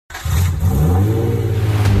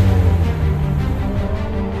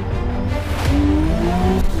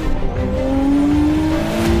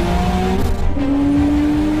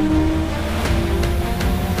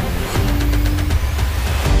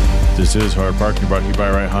This is Hard Parking, brought to you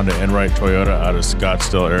by Right Honda and Right Toyota out of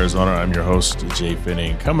Scottsdale, Arizona. I'm your host, Jay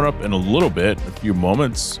Finning. Coming up in a little bit, a few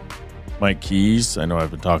moments, Mike Keys. I know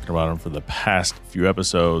I've been talking about him for the past few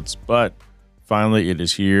episodes, but finally it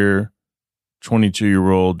is here.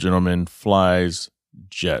 22-year-old gentleman flies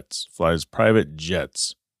private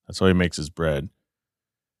jets. That's how he makes his bread.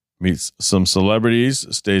 Meets some celebrities,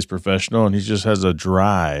 stays professional, and he just has a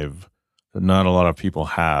drive that not a lot of people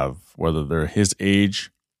have, whether they're his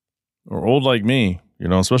age or old like me,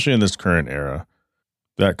 especially in this current era.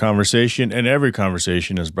 That conversation and every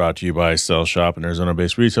conversation is brought to you by Cell Shop, an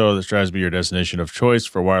Arizona-based retailer that strives to be your destination of choice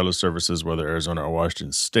for wireless services, whether Arizona or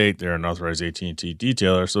Washington State. They're an authorized AT&T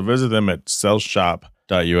detailer, so visit them at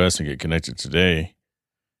cellshop.us and get connected today.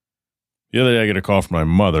 The other day, I get a call from my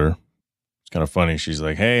mother. It's kind of funny. She's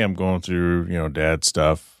like, hey, I'm going through, dad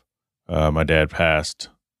stuff. My dad passed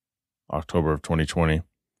October of 2020.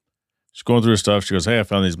 She's going through her stuff. She goes, hey, I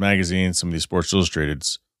found these magazines, some of these Sports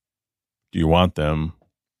Illustrateds. Do you want them?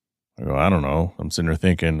 I go, I don't know. I'm sitting there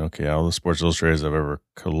thinking, okay, all the Sports Illustrateds I've ever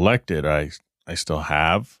collected, I still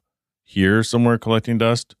have here somewhere collecting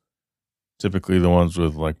dust. Typically the ones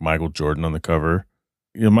with like Michael Jordan on the cover.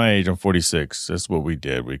 My age, I'm 46. That's what we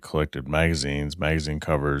did. We collected magazines, magazine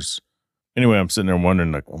covers. Anyway, I'm sitting there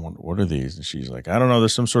wondering, like, what are these? And she's like, I don't know.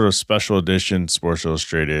 There's some sort of special edition Sports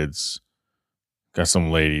Illustrateds. Got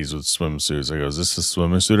some ladies with swimsuits. I go, is this the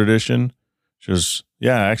swimsuit edition? She goes,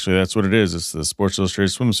 yeah, actually, that's what it is. It's the Sports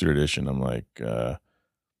Illustrated swimsuit edition. I'm like,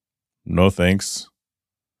 no thanks.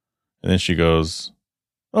 And then she goes,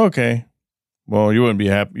 okay. Well, you wouldn't be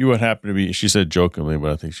happy. You wouldn't happen to be, she said jokingly,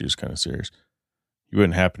 but I think she was kind of serious. You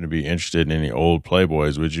wouldn't happen to be interested in any old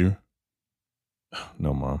Playboys, would you?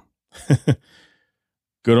 No, Mom.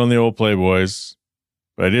 Good on the old Playboys.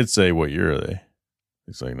 But I did say, what year are they?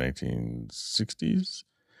 It's like 1960s.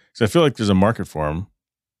 So I feel like there's a market for them,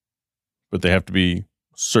 but they have to be a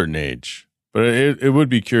certain age. But it would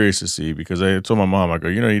be curious to see, because I told my mom, I go,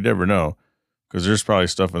 you never know, because there's probably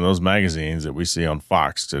stuff in those magazines that we see on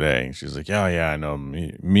Fox today. And she's like, yeah, I know.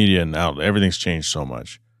 Media and outlet, everything's changed so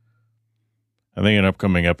much. I think in an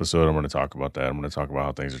upcoming episode, I'm going to talk about that. I'm going to talk about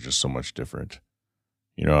how things are just so much different.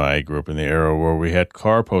 I grew up in the era where we had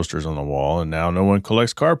car posters on the wall, and now no one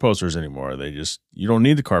collects car posters anymore. You don't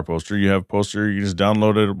need the car poster. You have a poster, you just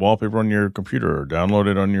download it, wallpaper on your computer, or download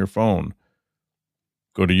it on your phone.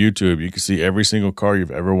 Go to YouTube. You can see every single car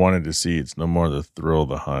you've ever wanted to see. It's no more the thrill of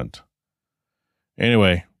the hunt.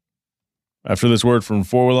 Anyway, after this word from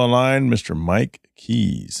 4Wheel Online, Mr. Mike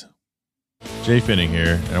Keys. Jay Finning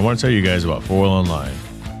here, and I want to tell you guys about 4Wheel Online.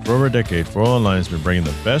 For over a decade, 4Wheel Online has been bringing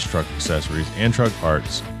the best truck accessories and truck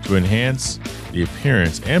parts to enhance the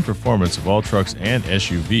appearance and performance of all trucks and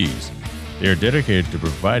SUVs. They are dedicated to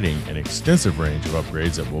providing an extensive range of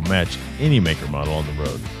upgrades that will match any maker model on the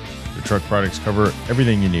road. Their truck products cover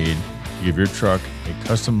everything you need to give your truck a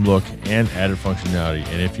custom look and added functionality.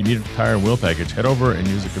 And if you need a tire and wheel package, head over and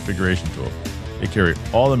use the configuration tool. They carry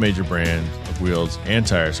all the major brands of wheels and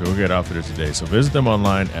tires, so go get outfitted today. So visit them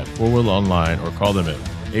online at 4Wheel Online or call them at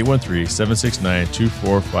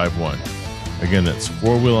 813-769-2451. Again, that's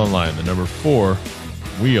 4Wheel Online, the number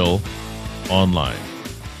 4Wheel Online.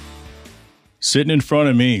 Sitting in front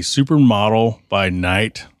of me, supermodel by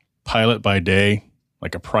night, pilot by day,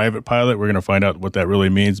 like a private pilot. We're going to find out what that really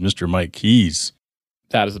means, Mr. Mike Keys.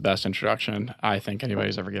 That is the best introduction I think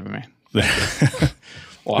anybody's ever given me.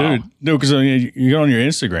 Wow. Dude, no, because you go on your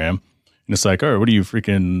Instagram, and it's like, all right, what are you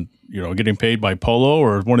freaking, getting paid by Polo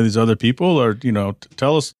or one of these other people? Or,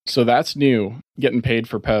 tell us. So that's new, getting paid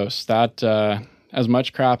for posts. That, as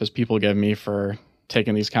much crap as people give me for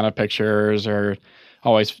taking these kind of pictures or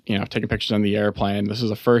always, taking pictures on the airplane, this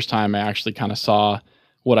is the first time I actually kind of saw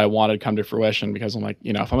what I wanted come to fruition, because I'm like,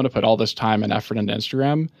 if I'm going to put all this time and effort into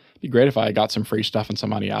Instagram, it'd be great if I got some free stuff and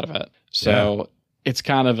some money out of it. So It's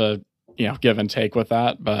kind of a, give and take with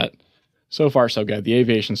that, but so far so good. The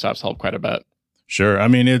aviation stuff's helped quite a bit. Sure.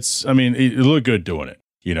 You look good doing it,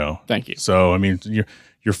 Thank you. So,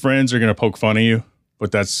 your friends are going to poke fun of you,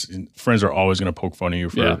 but friends are always going to poke fun of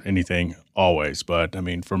you for anything, always. But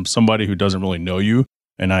from somebody who doesn't really know you,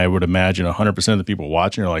 and I would imagine 100% of the people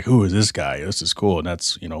watching are like, who is this guy? This is cool. And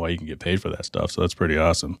that's, why you can get paid for that stuff. So that's pretty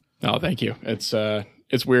awesome. Oh, thank you. It's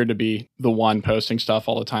weird to be the one posting stuff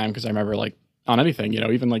all the time, because I remember on anything,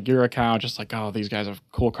 even like your account, just like, oh, these guys have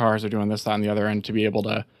cool cars, they're doing this, that, and the other. And to be able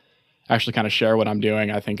to actually kind of share what I'm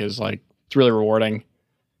doing, I think is it's really rewarding.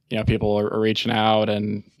 People are reaching out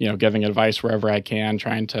and, giving advice wherever I can,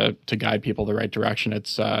 trying to guide people the right direction.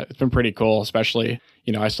 It's been pretty cool, especially,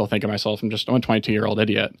 I still think of myself, I'm a 22-year-old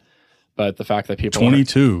idiot, but the fact that people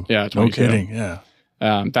 22. Yeah. 22. No kidding. Yeah.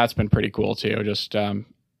 That's been pretty cool too. Just,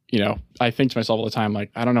 I think to myself all the time,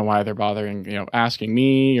 like, I don't know why they're bothering, asking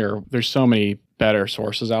me, or there's so many better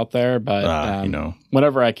sources out there, but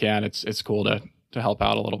whenever I can, it's cool to help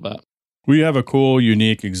out a little bit. Well, you have a cool,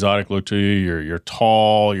 unique, exotic look to you. You're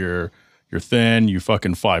tall, you're thin, you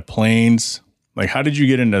fucking fly planes. Like, how did you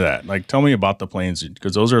get into that? Like, tell me about the planes,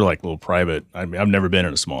 because those are like little private. I mean, I've never been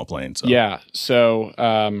in a small plane. So. Yeah. So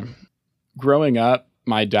growing up,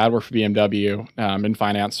 my dad worked for BMW in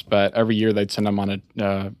finance, but every year they'd send him on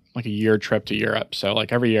a year trip to Europe. So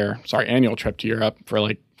like annual trip to Europe for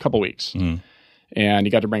like a couple weeks. Mm-hmm. And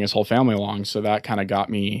he got to bring his whole family along. So that kind of got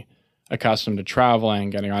me accustomed to traveling,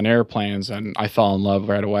 getting on airplanes, and I fell in love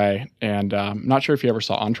right away. And I'm not sure if you ever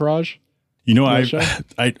saw Entourage.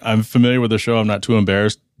 I'm familiar with the show. I'm not too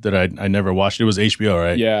embarrassed that I never watched it. It was HBO,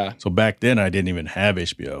 right? Yeah. So back then I didn't even have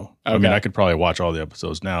HBO. Okay. I mean, I could probably watch all the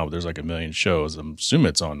episodes now, but there's like a million shows. I'm assuming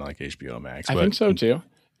it's on like HBO Max. I think so too.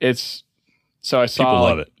 I saw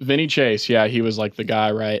love it. Vinny Chase. Yeah, he was like the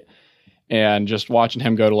guy, right? And just watching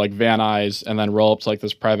him go to like Van Nuys and then roll up to like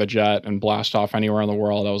this private jet and blast off anywhere in the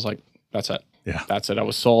world, I was like, that's it. Yeah. That's it. I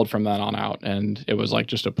was sold from then on out. And it was like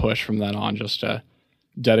just a push from then on just to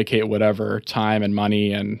dedicate whatever time and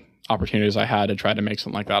money and opportunities I had to try to make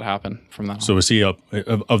something like that happen from then on. So is he of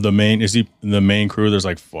the main? Is he the main crew? There's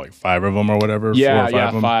like five of them or whatever. Yeah,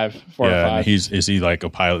 4 or 5 four or five. Is he like a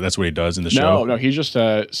pilot? That's what he does in the show. No, he's just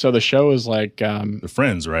so the show is like The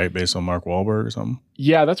Friends, right? Based on Mark Wahlberg or something.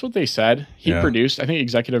 Yeah, that's what they said. He produced. I think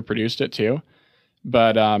executive produced it too.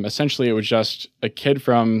 But essentially, it was just a kid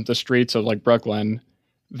from the streets of like Brooklyn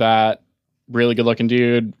that really good looking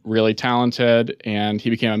dude, really talented, and he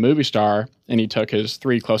became a movie star, and he took his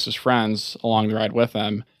 3 closest friends along the ride with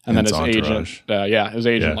him. And then his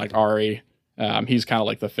agent, like Ari, he's kind of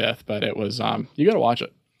like the 5th, but it was, you got to watch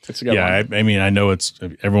it. It's a good one. I mean, I know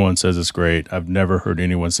everyone says it's great. I've never heard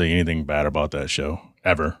anyone say anything bad about that show,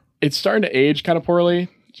 ever. It's starting to age kind of poorly,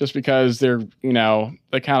 just because they're,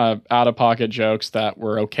 the kind of out-of-pocket jokes that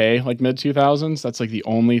were okay, like mid-2000s. That's like the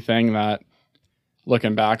only thing that,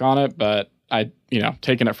 looking back on it, but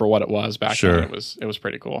taking it for what it was back then, it was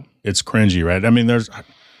pretty cool. It's cringy, right? I mean, there's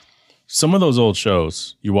some of those old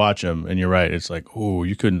shows, you watch them and you're right. It's like, oh,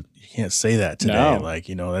 you can't say that today. No. Like,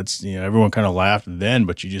 that's, everyone kind of laughed then,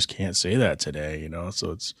 but you just can't say that today,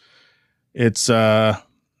 So it's, I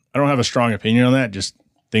don't have a strong opinion on that. Just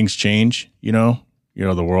things change, the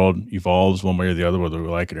world evolves one way or the other, whether we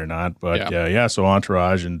like it or not. But so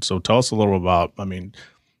Entourage. And so tell us a little about, I mean,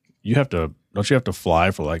 don't you have to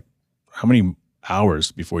fly for like how many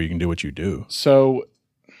hours before you can do what you do? So,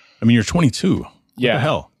 I mean, you're 22. What the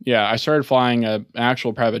hell? Yeah, I started flying an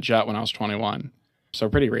actual private jet when I was 21. So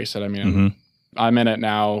pretty recent. I mean, I'm in it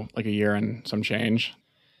now like a year and some change.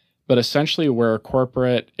 But essentially where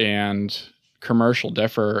corporate and commercial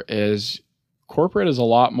differ is corporate is a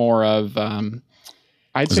lot more of,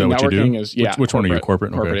 I'd say networking is, Which one are you,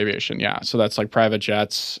 corporate? Corporate aviation, yeah. So that's like private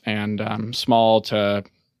jets and small to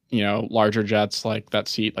larger jets like that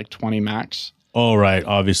seat like 20 max. Oh, right.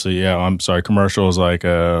 Obviously, yeah. I'm sorry. Commercial is like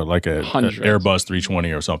a Airbus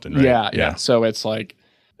 320 or something, right? Yeah. So it's like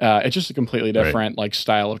it's just a completely different like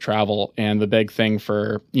style of travel. And the big thing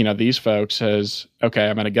for these folks is, okay,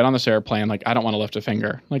 I'm going to get on this airplane. Like I don't want to lift a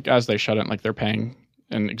finger. Like as they shouldn't. Like they're paying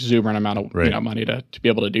an exuberant amount of money to be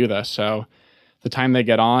able to do this. So the time they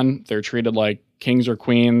get on, they're treated like kings or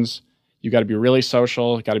queens. You got to be really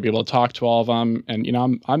social. You got to be able to talk to all of them. And,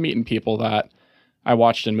 I'm meeting people that I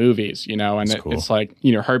watched in movies, and cool. It's like,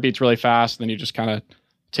 heartbeat's really fast. And then you just kind of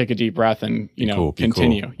take a deep breath and,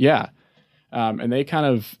 continue. Cool. Yeah. And they kind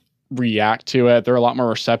of react to it. They're a lot more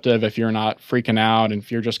receptive. If you're not freaking out and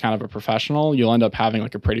if you're just kind of a professional, you'll end up having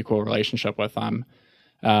like a pretty cool relationship with them.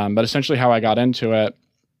 But essentially how I got into it,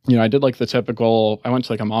 I did like the typical, I went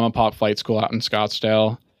to like a mom and pop flight school out in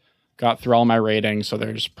Scottsdale. Got through all my ratings. So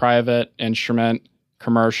there's private, instrument,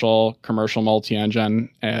 commercial multi-engine,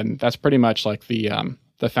 and that's pretty much like the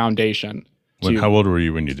foundation. How old were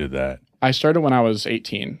you when you did that? I started when I was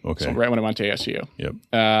 18. Okay. So right when I went to ASU.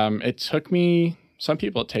 Yep. It took me, some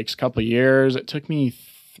people it takes a couple of years. It took me,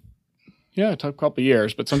 it took a couple of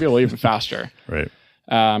years, but some people even faster. Right.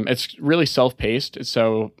 It's really self-paced.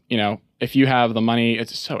 So, if you have the money,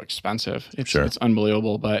 it's so expensive. It's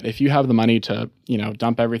unbelievable. But if you have the money to,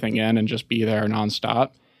 dump everything in and just be there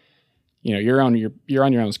nonstop, you're on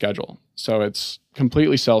your own schedule. So it's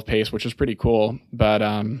completely self-paced, which is pretty cool. But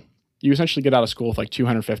you essentially get out of school with like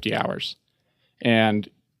 250 hours. And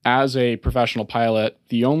as a professional pilot,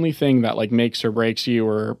 the only thing that like makes or breaks you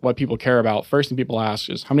or what people care about, first thing people ask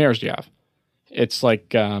is, how many hours do you have? It's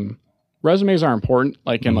like, resumes are important,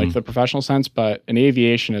 like in like the professional sense, but in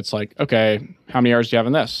aviation, it's like, okay, how many hours do you have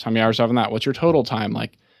in this? How many hours do you have in that? What's your total time?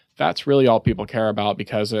 Like that's really all people care about,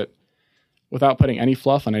 because without putting any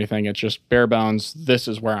fluff on anything, it's just bare bones. This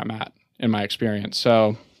is where I'm at in my experience.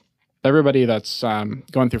 So everybody that's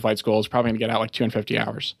going through flight school is probably going to get out like 250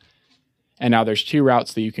 hours. And now there's 2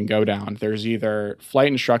 routes that you can go down. There's either flight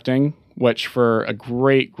instructing, which for a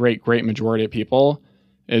great majority of people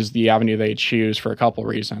is the avenue they choose for a couple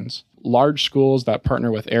reasons. Large schools that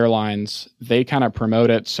partner with airlines, they kind of promote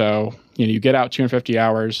it. So, you get out 250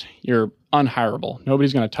 hours, you're unhireable.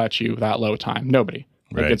 Nobody's going to touch you that low time. Nobody.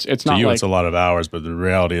 Right. Like it's to not you, like, it's a lot of hours, but the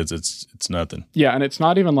reality is it's nothing. Yeah, and it's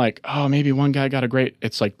not even like, oh, maybe one guy got a great.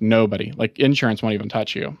 It's like nobody. Like insurance won't even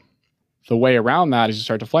touch you. The way around that is you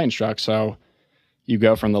start to flight instruct. So you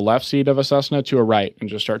go from the left seat of a Cessna to a right and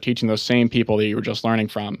just start teaching those same people that you were just learning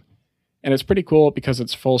from. And it's pretty cool because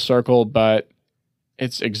it's full circle, but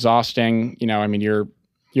it's exhausting.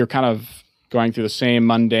 You're kind of going through the same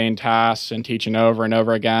mundane tasks and teaching over and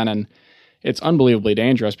over again. And it's unbelievably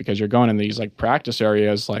dangerous because you're going in these like practice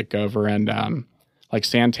areas, like over in like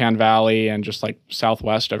Santan Valley and just like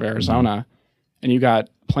southwest of Arizona. And you got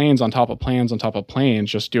planes on top of planes on top of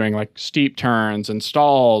planes, just doing like steep turns and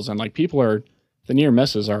stalls. And like the near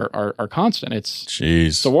misses are constant. It's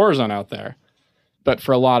a war zone out there. But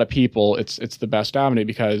for a lot of people, it's the best avenue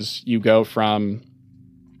because you go from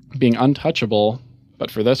being untouchable,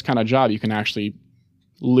 but for this kind of job, you can actually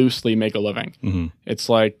loosely make a living. Mm-hmm. It's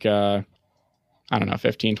like, I don't know,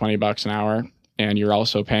 $15, $20 an hour. And you're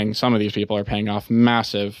also paying, some of these people are paying off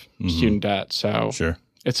massive student debt. So sure.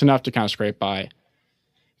 It's enough to kind of scrape by.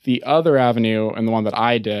 The other avenue, and the one that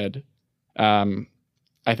I did, I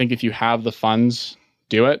think if you have the funds,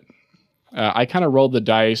 do it. I kind of rolled the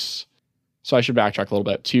dice. So I should backtrack a little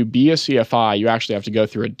bit. To be a CFI, you actually have to go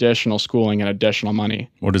through additional schooling and additional money.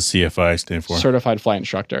 What does CFI stand for? Certified Flight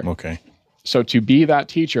Instructor. Okay. So to be that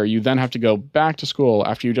teacher, you then have to go back to school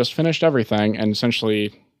after you just finished everything and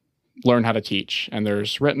essentially learn how to teach. And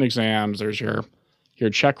there's written exams, there's your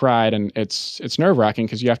check ride, and it's nerve-wracking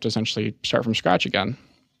because you have to essentially start from scratch again.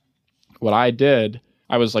 What I did,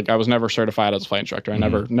 I was never certified as a flight instructor. I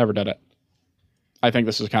never did it. I think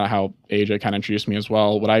this is kind of how AJ kind of introduced me as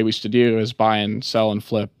well. What I used to do is buy and sell and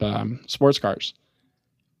flip sports cars,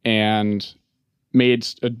 and made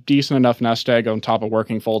a decent enough nest egg on top of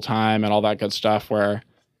working full time and all that good stuff, where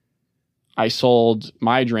I sold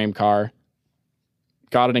my dream car,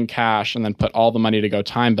 got it in cash, and then put all the money to go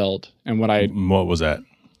time build. And what was that?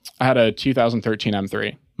 I had a 2013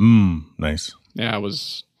 M3. Nice. Yeah, that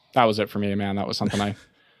was it for me, man. That was something I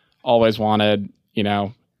always wanted,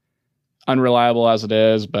 unreliable as it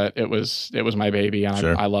is, but it was my baby, and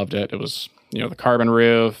sure. I loved it. It was, the carbon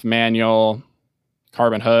roof, manual,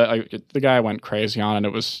 carbon hood. The guy went crazy on it.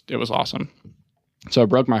 It was awesome. So it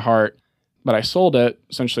broke my heart, but I sold it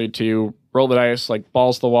essentially to roll the dice, like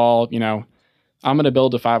balls to the wall. I'm going to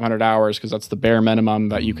build to 500 hours because that's the bare minimum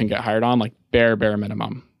that you can get hired on, like bare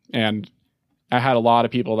minimum. And I had a lot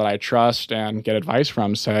of people that I trust and get advice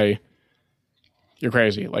from say, you're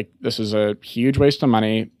crazy. Like, this is a huge waste of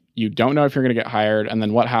money. You don't know if you're going to get hired. And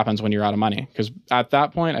then what happens when you're out of money? Because at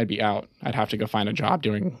that point, I'd be out. I'd have to go find a job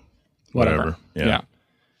doing whatever. Yeah.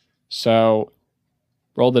 So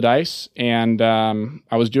rolled the dice, and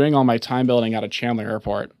I was doing all my time building out of Chandler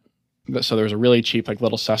Airport. So there's a really cheap, like,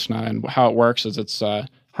 little Cessna, and how it works is it's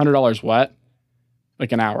 $100 wet,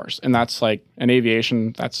 like, in hours. And that's like in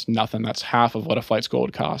aviation, that's nothing. That's half of what a flight school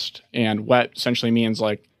would cost. And wet essentially means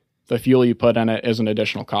like the fuel you put in it is an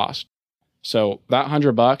additional cost. So that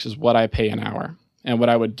 $100 is what I pay an hour. And what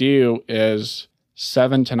I would do is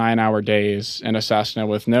 7 to 9 hour days in a Cessna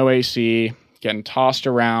with no AC, getting tossed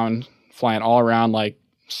around, flying all around like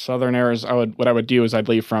southern Arizona. What I would do is I'd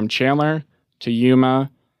leave from Chandler to Yuma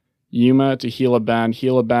to Gila Bend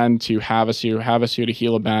to Havasu, Havasu to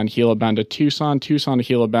Gila Bend to Tucson to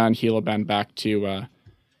Gila Bend back to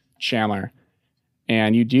Chandler.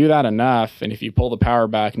 And you do that enough, and if you pull the power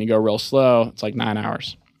back and you go real slow, it's like 9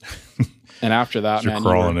 hours. And after that, you're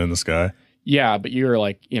crawling in the sky. Yeah, but you're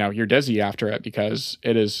like, you're dizzy after it because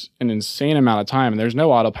it is an insane amount of time, and there's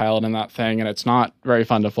no autopilot in that thing, and it's not very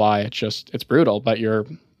fun to fly. It's brutal, but you're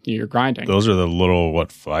grinding. Those are the little,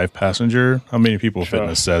 5-passenger? How many people fit in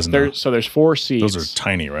a Cessna? So there's 4 seats. Those are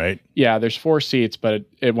tiny, right? Yeah, there's 4 seats, but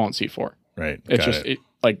it won't seat 4. Right.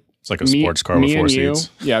 It's like a sports car with 4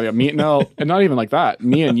 seats. And not even like that.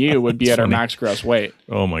 Me and you would be at our max gross weight.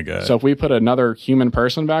 Oh my God. So if we put another human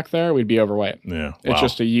person back there, we'd be overweight. Yeah. It's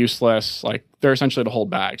just a useless, they're essentially to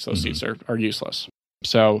hold bags. Those seats are useless.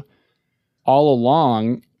 So all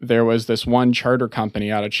along, there was this one charter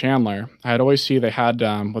company out of Chandler. I'd always see they had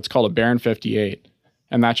what's called a Baron 58.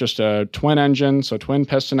 And that's just a twin engine, so twin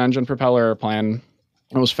piston engine propeller airplane.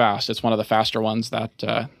 It was fast. It's one of the faster ones that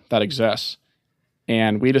exists.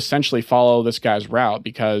 And we'd essentially follow this guy's route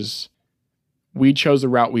because we chose the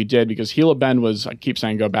route we did because Gila Bend was, I keep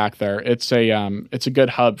saying go back there. It's a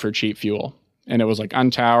good hub for cheap fuel. And it was like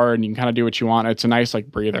untowered and you can kind of do what you want. It's a nice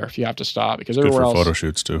like breather if you have to stop because everywhere else. Good for photo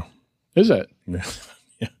shoots too. Is it? Yeah.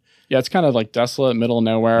 Yeah, it's kind of like desolate, middle of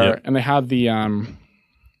nowhere. Yep. And they have the, I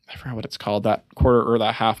forgot what it's called, that quarter or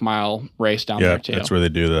that half mile race down there too. Yeah, that's where they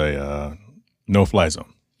do the no-fly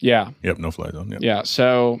zone. Yeah. Yep, no-fly zone. Yep. Yeah,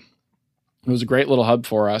 so it was a great little hub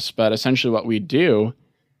for us. But essentially what we do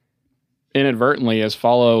inadvertently is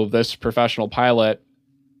follow this professional pilot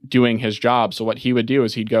doing his job. So what he would do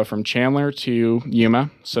is he'd go from Chandler to Yuma,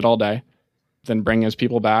 sit all day, then bring his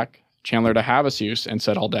people back, Chandler to Havasu and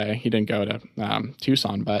sit all day. He didn't go to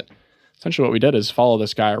Tucson, but essentially what we did is follow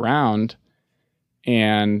this guy around.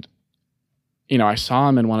 And, you know, I saw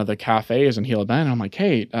him in one of the cafes in Gila Bend. And I'm like,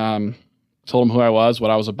 hey, told him who I was, what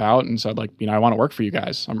I was about, and said, like, you know, I want to work for you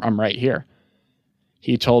guys. I'm right here.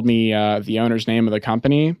 He told me the owner's name of the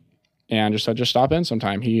company and just said, just stop in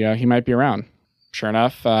sometime. He might be around. Sure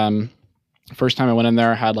enough, first time I went in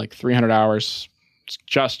there, I had like 300 hours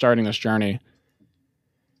just starting this journey.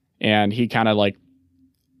 And he kind of like,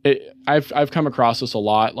 I've come across this a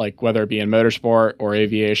lot, like whether it be in motorsport or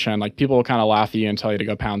aviation, like people will kind of laugh at you and tell you to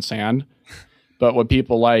go pound sand. But what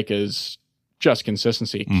people like is just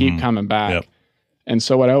consistency, keep coming back. Yep. And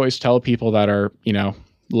so what I always tell people that are, you know,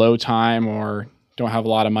 low time or don't have a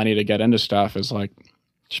lot of money to get into stuff is like,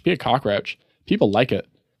 just be a cockroach. People like it.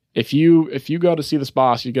 If you go to see this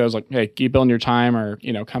boss, he goes like, hey, keep building your time or,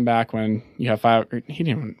 you know, come back when you have he didn't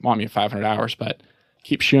even want me at 500 hours, but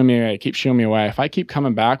keep shooing me away. If I keep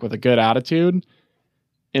coming back with a good attitude,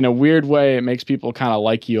 in a weird way, it makes people kind of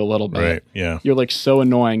like you a little bit. Right, yeah. You're like so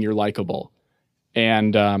annoying, you're likable.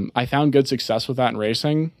 And I found good success with that in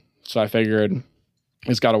racing. So I figured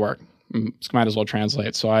it's got to work. Might as well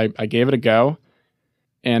translate. So I gave it a go.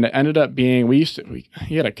 And it ended up being,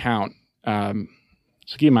 he had a count.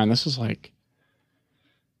 So keep in mind, this is like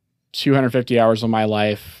 250 hours of my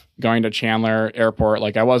life going to Chandler Airport.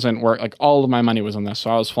 Like I wasn't like all of my money was in this. So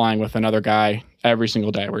I was flying with another guy every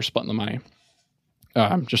single day. We were splitting the money.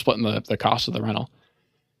 Just splitting the cost of the rental.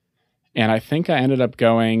 And I think I ended up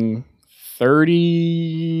going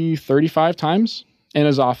 35 times in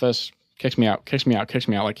his office, kicks me out.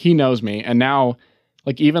 Like he knows me. And now,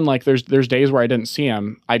 like even like there's days where I didn't see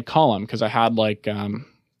him, I'd call him because I had like, it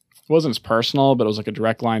wasn't as personal, but it was like a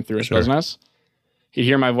direct line through his business. He'd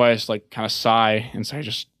hear my voice, like kind of sigh and say,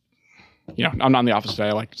 just, you know, I'm not in the office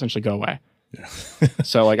today, like essentially go away. Yeah.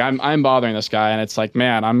 So like I'm bothering this guy and it's like,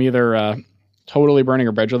 man, I'm either totally burning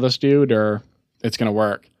a bridge with this dude or it's going to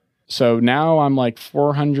work. So now I'm like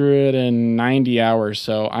 490 hours.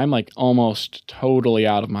 So I'm like almost totally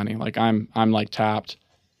out of money. Like I'm like tapped.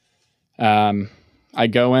 I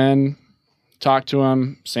go in, talk to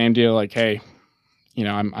him, same deal. Like, hey, you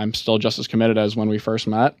know, I'm still just as committed as when we first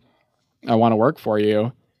met. I want to work for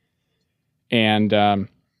you. And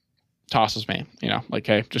tosses me, you know, like,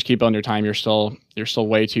 hey, just keep building your time. You're still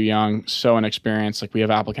way too young, so inexperienced. Like we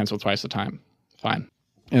have applicants with twice the time. Fine.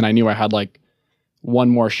 And I knew I had like one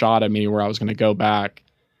more shot at me where I was going to go back.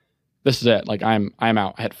 This is it. Like I'm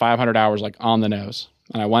out. I had 500 hours like on the nose.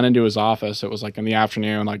 And I went into his office. It was like in the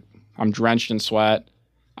afternoon, like I'm drenched in sweat.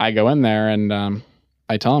 I go in there and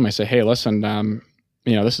I tell him, I say, hey, listen,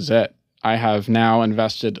 you know, this is it. I have now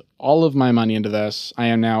invested all of my money into this. I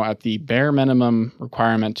am now at the bare minimum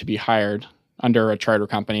requirement to be hired under a charter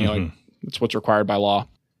company. Like it's what's required by law.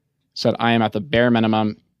 Said, I am at the bare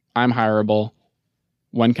minimum. I'm hireable.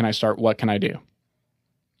 When can I start? What can I do?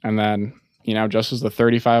 And then, you know, just as the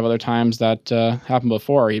 35 other times that happened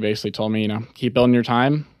before, he basically told me, you know, keep building your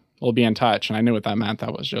time. We'll be in touch. And I knew what that meant.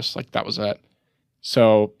 That was just like, that was it.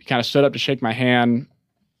 So he kind of stood up to shake my hand.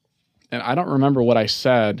 And I don't remember what I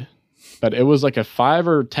said, but it was like a 5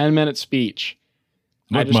 or 10 minute speech.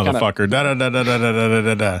 Look, motherfucker. Da, da, da, da, da, da,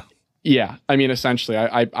 da, da. Yeah. I mean, essentially,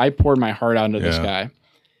 I poured my heart out into this guy.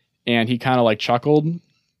 And he kind of like chuckled,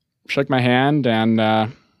 shook my hand, and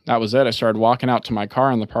that was it. I started walking out to my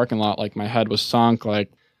car in the parking lot. Like my head was sunk.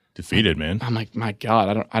 Like defeated, man. I'm like, my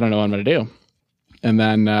God, I don't know what I'm going to do. And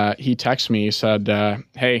then he texted me. He said,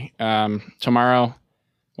 hey, tomorrow,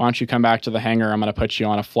 why don't you come back to the hangar? I'm going to put you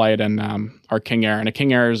on a flight in our King Air. And a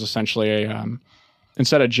King Air is essentially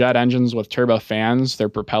instead of jet engines with turbo fans, they're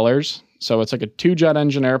propellers. So it's like a 2-jet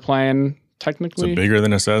engine airplane, technically. Is it bigger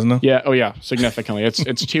than a Cessna? Yeah. Oh, yeah. Significantly.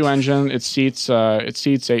 It's 2 engine. It seats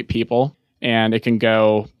 8 people. And it can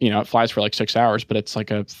go, you know, it flies for like 6 hours, but it's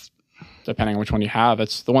like depending on which one you have,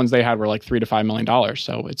 it's the ones they had were like $3 to $5 million.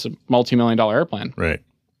 So it's a multi-million-dollar airplane. Right.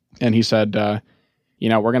 And he said,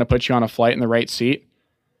 we're going to put you on a flight in the right seat.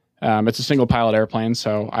 It's a single pilot airplane,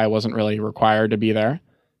 so I wasn't really required to be there,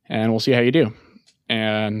 and we'll see how you do.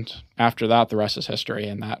 And after that, the rest is history.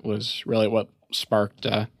 And that was really what sparked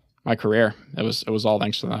my career. It was all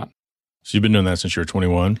thanks to that. So you've been doing that since you were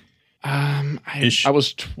 21? I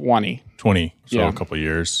was 20. 20, so Yeah. a couple of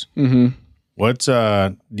years. Mm-hmm. What's now?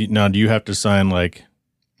 Do you have to sign like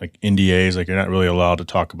NDAs? Like you're not really allowed to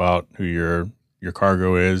talk about who your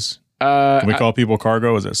cargo is. Can we call people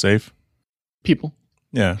cargo? Is that safe? People?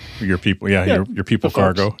 Yeah, your people. Yeah, Yeah, your people the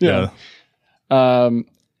folks. cargo. Yeah.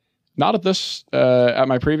 Not at this at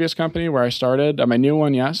my previous company where I started. At my new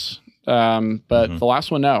one, yes, but the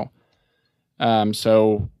last one, no.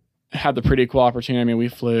 So had the pretty cool opportunity. I mean, we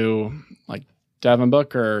flew like Devin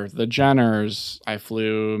Booker, the Jenners. I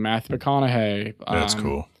flew Matthew McConaughey. That's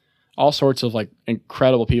cool. All sorts of like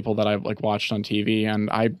incredible people that I've like watched on TV, and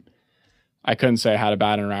I couldn't say I had a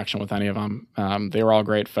bad interaction with any of them. They were all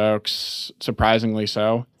great folks, surprisingly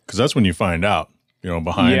so. Because that's when you find out,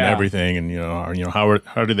 behind Yeah. everything, and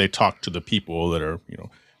how do they talk to the people that are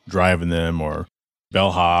driving them or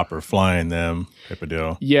bellhop or flying them type of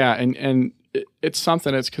deal. Yeah, and it's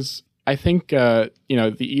something. It's because I think the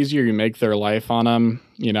easier you make their life on them,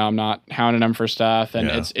 I'm not hounding them for stuff, and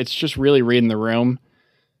Yeah. it's just really reading the room.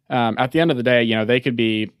 At the end of the day, they could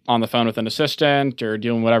be on the phone with an assistant or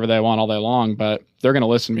doing whatever they want all day long, but they're going to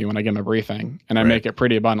listen to me when I give them a briefing, and I Right. make it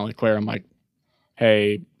pretty abundantly clear. I'm like,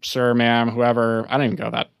 hey, sir, ma'am, whoever. I don't even go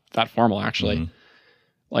that formal, actually. Mhm.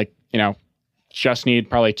 Like, just need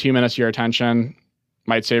probably 2 minutes of your attention.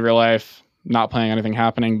 Might save your life. Not planning anything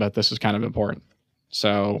happening, but this is kind of important.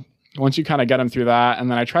 So once you kind of get them through that, and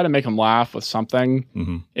then I try to make them laugh with something.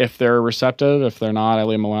 Mm-hmm. If they're receptive, if they're not, I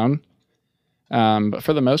leave them alone. But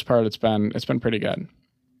for the most part, it's been pretty good.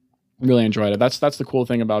 Really enjoyed it. That's the cool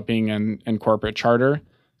thing about being in corporate charter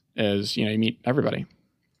is, you meet everybody.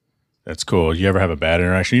 That's cool. You ever have a bad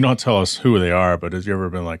interaction? You don't tell us who they are, but have you ever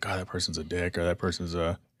been like, "Oh, that person's a dick," or "That person's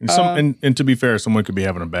a..." And to be fair, someone could be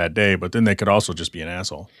having a bad day, but then they could also just be an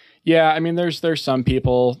asshole. Yeah, I mean, there's some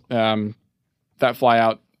people that fly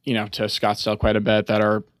out, to Scottsdale quite a bit that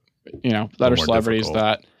are, that are celebrities difficult.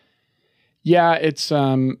 that. Yeah, it's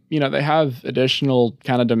they have additional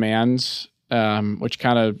kind of demands, which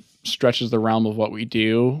kind of stretches the realm of what we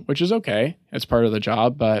do, which is okay. It's part of the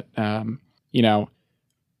job, but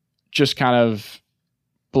just kind of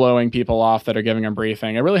blowing people off that are giving a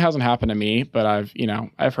briefing. It really hasn't happened to me, but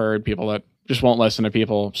I've heard people that just won't listen to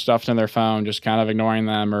people, stuffed in their phone, just kind of ignoring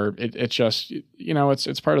them, or it's just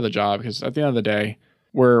it's part of the job, because at the end of the day,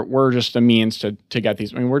 we're just a means to get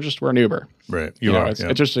these. I mean, we're an Uber, Right? it's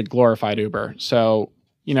just a glorified Uber. So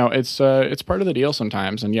it's part of the deal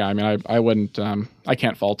sometimes. And yeah, I mean, I wouldn't I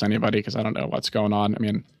can't fault anybody because I don't know what's going on. I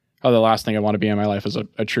mean, the last thing I want to be in my life is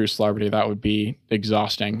a true celebrity. That would be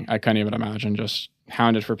exhausting. I couldn't even imagine just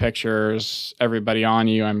hounded for pictures, everybody on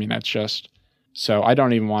you. I mean, that's just, so I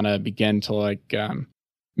don't even want to begin to like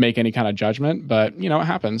make any kind of judgment, but it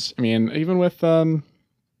happens. I mean, even with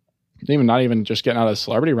even not even just getting out of the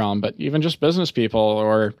celebrity realm, but even just business people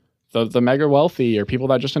or the mega wealthy or people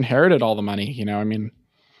that just inherited all the money. I mean,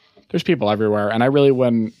 there's people everywhere, and I really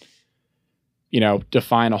wouldn't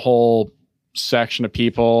define a whole section of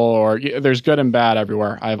people, or there's good and bad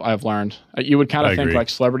everywhere. I've learned. You would kind of think agree. like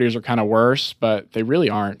celebrities are kind of worse, but they really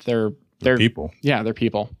aren't. They're people. Yeah, they're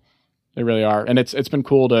people. They really are, and it's been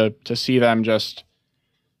cool to see them just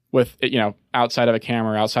with outside of a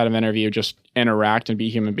camera, outside of an interview, just interact and be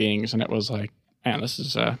human beings. And it was like, man, this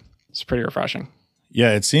is it's pretty refreshing.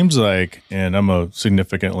 Yeah, it seems like, and I'm a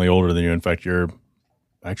significantly older than you. In fact, you're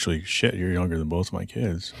younger than both my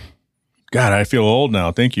kids. God, I feel old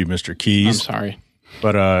now. Thank you, Mr. I'm Keys. sorry.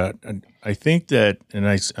 But I think that, and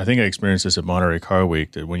I think I experienced this at Monterey Car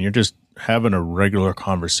Week, that when you're just having a regular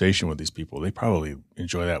conversation with these people, they probably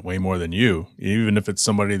enjoy that way more than you. Even if it's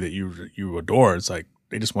somebody that you adore, it's like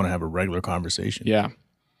they just want to have a regular conversation. Yeah.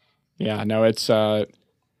 Yeah, no, it's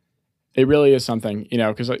it really is something,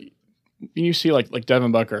 because you see like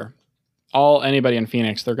Devin Booker, anybody in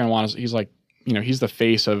Phoenix, they're going to want to, he's like, he's the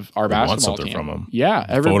face of our They want basketball something team. from him. Yeah.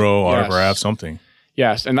 Photo, yes. autograph, something.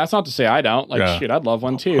 Yes. And that's not to say I don't. Like, Yeah. shoot, I'd love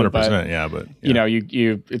one too. 100%, But, yeah. But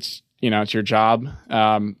it's, it's your job.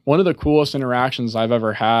 One of the coolest interactions I've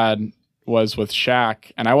ever had was with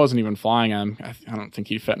Shaq, and I wasn't even flying him. I don't think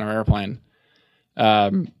he'd fit in our airplane.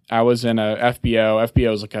 I was in a FBO.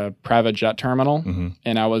 FBO is like a private jet terminal,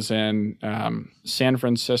 and I was in San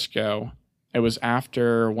Francisco. It was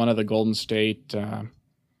after one of the Golden State. I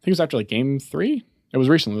think it was after like Game 3. It was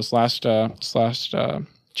recently, this last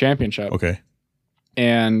championship. okay.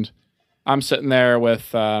 And I'm sitting there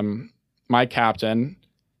with my captain,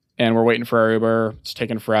 and we're waiting for our Uber. It's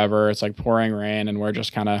taking forever. It's like pouring rain, and we're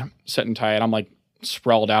just kind of sitting tight. I'm like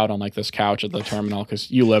sprawled out on like this couch at the terminal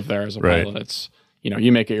because you live there as a Right. pilot. It's,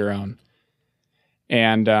 you make it your own.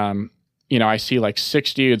 And, I see like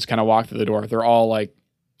 6 dudes kind of walk through the door. They're all like,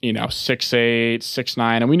 6'8", 6'9",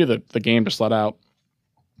 and we knew the game just let out.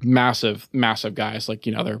 Massive guys. Like,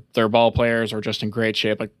 they're ball players or just in great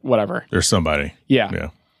shape, like whatever. There's somebody. Yeah.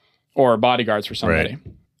 Or bodyguards for somebody.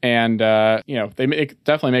 Right. And, they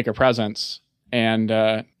definitely make a presence.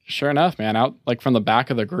 And sure enough, man, out like from the back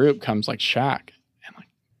of the group comes like Shaq. And like,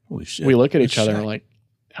 Holy shit. we look at each It's other Shaq. and we're like,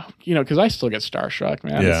 oh, because I still get starstruck,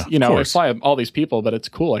 man. Yeah, It's, of course. it's like all these people, but it's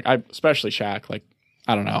cool. Like especially Shaq, like,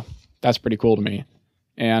 I don't know. That's pretty cool to me.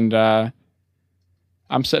 And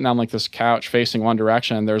I'm sitting on like this couch facing one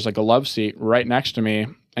direction, and there's like a love seat right next to me,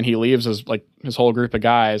 and he leaves his whole group of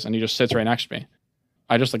guys, and he just sits right next to me.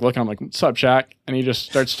 I just like look at him like, what's up, Shaq? And he just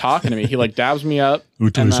starts talking to me. He like dabs me up.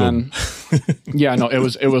 And then, yeah, no, it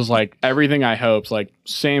was like everything I hoped. Like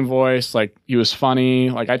same voice, like he was funny.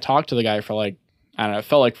 Like I talked to the guy for like, I don't know, it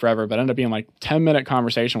felt like forever, but it ended up being like 10-minute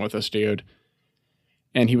conversation with this dude.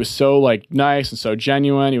 And he was so like nice and so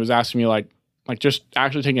genuine. He was asking me like just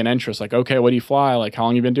actually taking an interest. Like, okay, what do you fly? Like how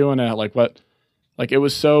long you been doing it? Like what? Like it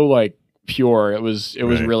was so like pure. It was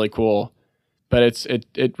Right. really cool. But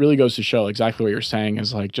it really goes to show exactly what you're saying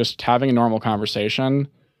is like just having a normal conversation,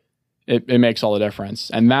 it makes all the difference.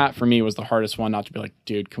 And that for me was the hardest one, not to be like,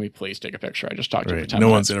 dude, can we please take a picture? I just talked to you for 10 No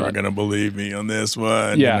minutes. one's ever going to believe me on this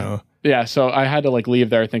one. Yeah. Yeah. So I had to like leave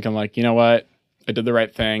there thinking like, you know what? I did the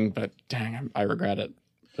right thing, but dang, I regret it.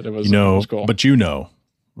 But it was, it was cool. But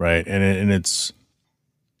right? And it's,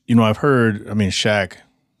 I've heard, I mean, Shaq,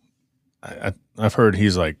 I've heard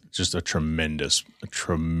he's like just a tremendous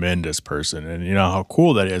person, and how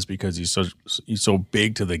cool that is because he's so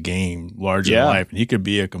big to the game, larger than life, and he could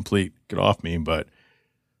be a complete get off me. But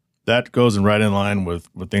that goes right in line with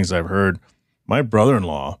things I've heard. My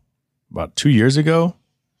brother-in-law, about 2 years ago,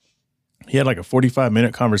 he had like a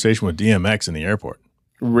 45-minute conversation with DMX in the airport.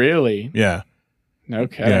 Really? Yeah.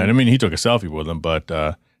 Okay. Yeah, and I mean he took a selfie with him, but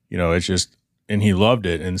it's just. And he loved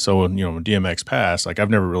it. And so when DMX passed, like I've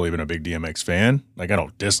never really been a big DMX fan. Like I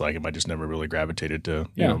don't dislike him. I just never really gravitated to,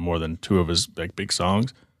 more than two of his like big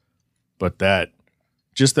songs. But that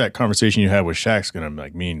conversation you had with Shaq's going to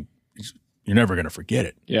like mean you're never going to forget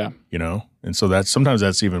it. Yeah. And so sometimes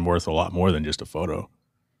that's even worth a lot more than just a photo.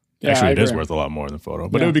 Yeah, Actually, it is worth a lot more than a photo,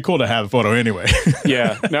 but it would be cool to have a photo anyway.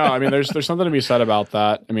 Yeah. No, I mean, there's something to be said about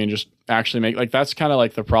that. I mean, just actually that's kind of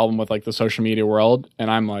like the problem with like the social media world. And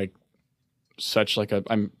I'm like, such a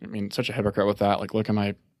hypocrite with that. Like look at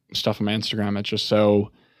my stuff on my Instagram. It's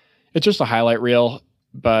just a highlight reel,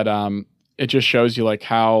 but it just shows you like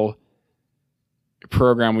how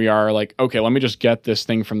programmed we are. Like, okay, let me just get this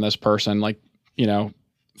thing from this person. Like,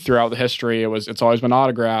 throughout the history, it's always been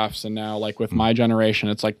autographs. And now like with my generation,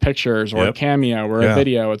 it's like pictures or a cameo or a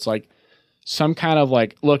video. It's like some kind of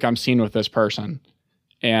like, look, I'm seen with this person.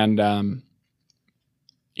 And,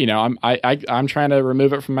 I'm trying to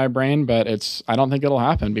remove it from my brain, but I don't think it'll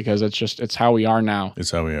happen because it's how we are now. It's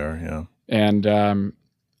how we are. Yeah. And,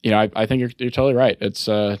 I think you're totally right.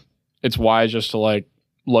 It's wise just to like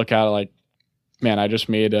look at it like, man, I just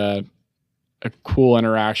made a cool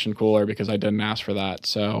interaction cooler because I didn't ask for that.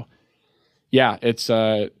 So yeah, it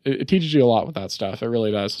teaches you a lot with that stuff. It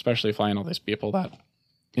really does, especially flying all these people that,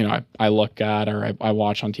 I look at or I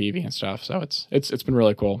watch on TV and stuff. So it's been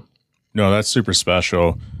really cool. No, that's super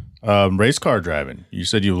special. Race car driving. You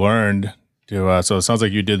said you learned to, so it sounds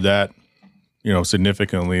like you did that,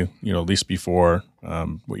 significantly, at least before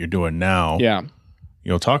what you're doing now. Yeah.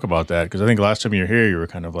 Talk about that because I think last time you were here, you were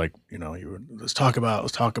kind of like, let's talk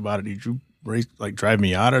about it. Did you race like drive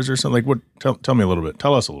Miatas or something? Like what? Tell me a little bit.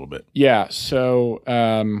 Tell us a little bit. Yeah. So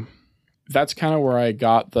that's kind of where I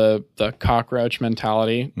got the cockroach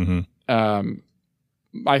mentality. Mm-hmm.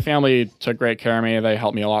 My family took great care of me. They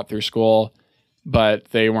helped me a lot through school, but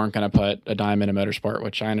they weren't going to put a dime into motorsport,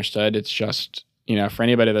 which I understood. It's just, for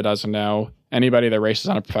anybody that doesn't know, anybody that races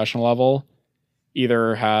on a professional level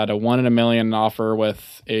either had a 1 in a million offer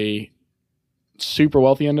with a super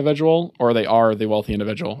wealthy individual, or they are the wealthy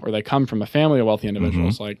individual, or they come from a family of wealthy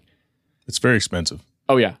individuals. Mm-hmm. Like, it's very expensive.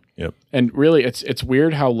 Oh yeah. Yep. And really it's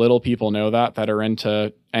weird how little people know that are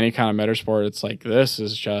into any kind of motorsport. It's like, this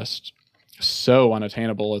is just so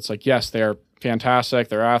unattainable. It's like, yes, they're fantastic,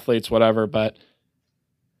 they're athletes, whatever, but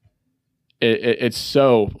it's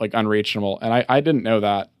so like unreachable. And I didn't know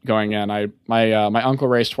that going in. My uncle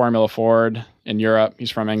raced Formula Ford in Europe. He's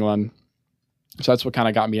from England, so that's what kind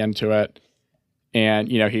of got me into it. And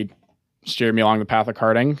he steered me along the path of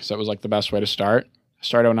karting because that was like the best way to start. I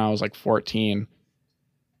started when I was like 14,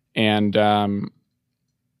 And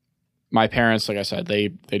my parents, like I said, they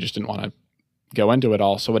just didn't want to go into it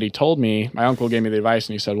all. So what he told me, my uncle gave me the advice,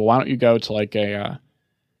 and he said, well, why don't you go to like an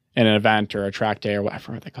event or a track day or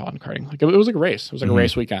whatever they call it in karting. Like it was like a race. It was like a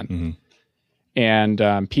race weekend. And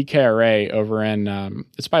PKRA over in,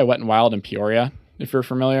 it's by Wet and Wild in Peoria, if you're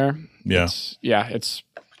familiar. Yeah. It's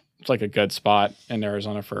like a good spot in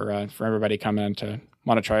Arizona for everybody coming in to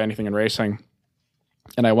want to try anything in racing.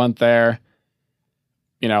 And I went there,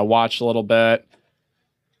 watched a little bit.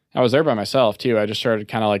 I was there by myself too. I just started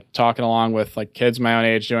kind of like talking along with like kids my own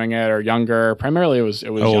age doing it or younger. Primarily it was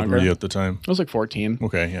How younger. old were you at the time? I was like 14.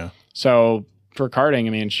 Okay, yeah. So for karting, I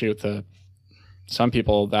mean, shoot, some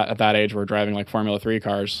people that at that age were driving like Formula 3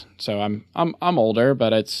 cars. So I'm older,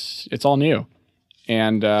 but it's all new.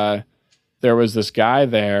 And there was this guy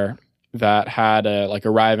there that had a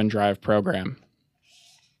ride and drive program.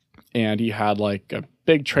 And he had like a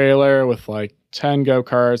big trailer with like 10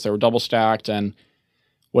 go-karts that were double stacked. And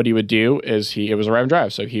what he would do is it was a ride and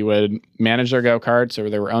drive. So he would manage their go-karts, or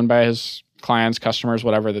they were owned by his clients, customers,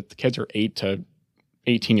 whatever. The kids are 8 to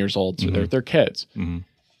 18 years old. So they're kids.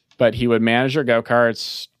 But he would manage their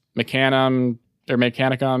go-karts,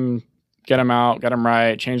 mechanic them, get them out, get them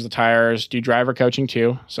right, change the tires, do driver coaching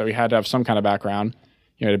too. So he had to have some kind of background.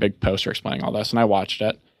 He had a big poster explaining all this, and I watched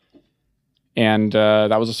it. And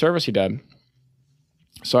that was a service he did.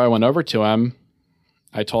 So I went over to him.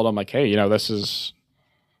 I told him, like, hey, this is,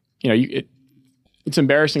 it's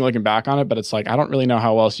embarrassing looking back on it, but it's like, I don't really know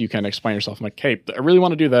how else you can explain yourself. I'm like, hey, I really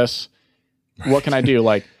want to do this. What can I do?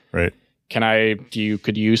 Like, right. Could you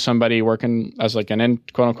use somebody working as like an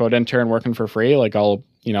quote unquote intern working for free? Like I'll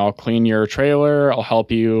clean your trailer. I'll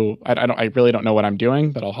help you. I really don't know what I'm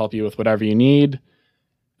doing, but I'll help you with whatever you need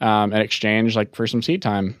in exchange, like for some seat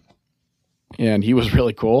time. And he was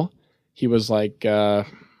really cool. He was like, man,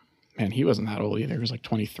 he wasn't that old either. He was like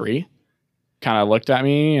 23. Kind of looked at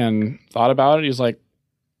me and thought about it. He's like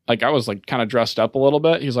I was like kind of dressed up a little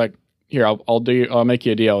bit. He's like, here, I'll make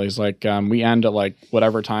you a deal. He's like, we end at like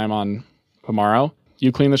whatever time on tomorrow.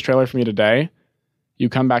 You clean this trailer for me today. You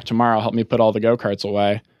come back tomorrow, help me put all the go-karts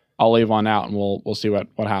away. I'll leave one out and we'll see what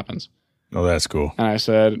happens. Oh, that's cool. And I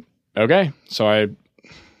said, okay. So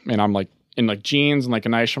I'm like in like jeans and like a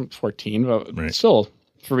nice 14, but still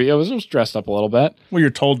for me, it was just dressed up a little bit. Well, you're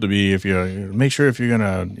told to be, if you make sure if you're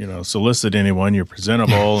going to, solicit anyone, you're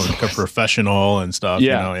presentable and professional and stuff.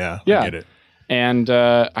 Yeah. I get it. And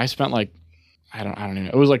I spent like, I don't even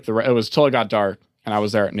know. It was like it was till it got dark and I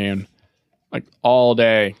was there at noon, like all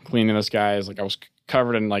day cleaning this guy's. Like I was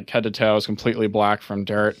covered in like head to toe. I was completely black from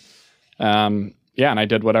dirt. And I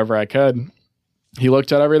did whatever I could. He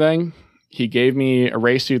looked at everything. He gave me a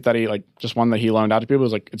race suit that he just one that he loaned out to people. He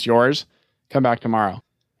was like, it's yours. Come back tomorrow.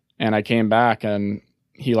 And I came back and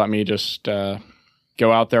he let me just go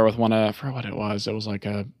out there with one of, for what it was. It was like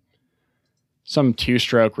some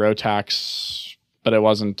 2-stroke Rotax, but it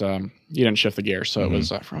wasn't, you didn't shift the gear. So it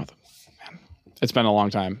was, it's been a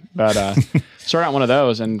long time, but started out one of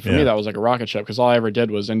those. And for me, that was like a rocket ship because all I ever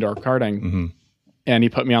did was indoor karting. And he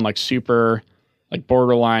put me on like super, like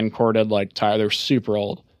borderline corded, like tire. They're super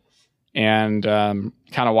old. And kind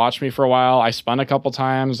of watched me for a while. I spun a couple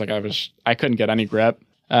times. Like I couldn't get any grip.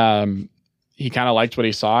 He kind of liked what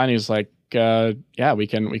he saw and he's like, we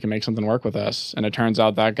can make something work with us. And it turns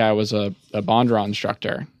out that guy was a Bondurant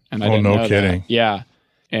instructor. And I didn't know kidding. That. Yeah.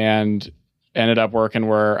 And ended up working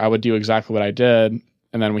where I would do exactly what I did.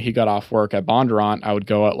 And then when he got off work at Bondurant, I would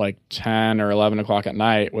go at like 10 or 11 o'clock at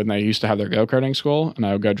night when they used to have their go-karting school, and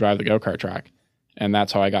I would go drive the go-kart track. And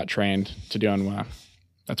that's how I got trained to doing,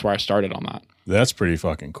 that's where I started on that. That's pretty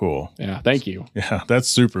fucking cool. Yeah. Thank you. Yeah. That's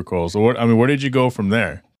super cool. So where did you go from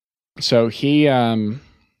there? So he, I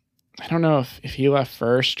don't know if he left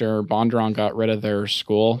first or Bondurant got rid of their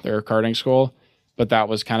karting school, but that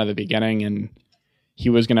was kind of the beginning. And he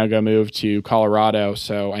was going to go move to Colorado.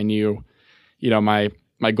 So I knew,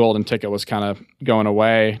 my golden ticket was kind of going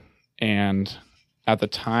away. And at the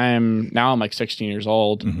time, now I'm like 16 years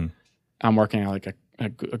old. I'm working at like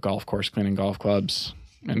a golf course, cleaning golf clubs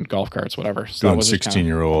and golf carts, whatever. So doing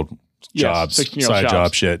 16-year-old jobs, 16-year-old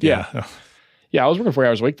job shit. Yeah. Yeah. I was working 4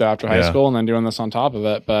 hours a week though after high school and then doing this on top of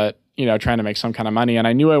it. But, trying to make some kind of money. And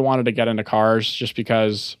I knew I wanted to get into cars just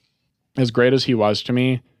because as great as he was to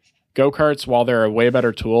me, go-karts, while they're a way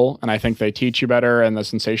better tool, and I think they teach you better and the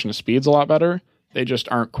sensation of speed's a lot better, they just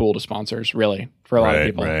aren't cool to sponsors, really, for a lot of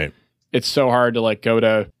people. Right. It's so hard to like go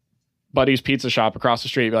to Buddy's Pizza Shop across the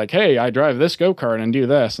street and be like, hey, I drive this go-kart and do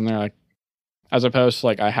this. And they're like, as opposed to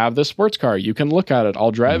like, I have this sports car. You can look at it.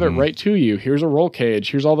 I'll drive it right to you. Here's a roll cage.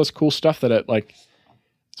 Here's all this cool stuff that it like,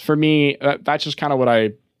 for me, that's just kind of what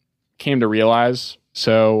I came to realize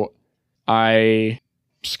So I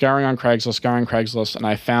scouring Craigslist, and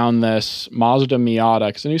I found this Mazda Miata,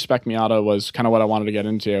 because the new spec Miata was kind of what I wanted to get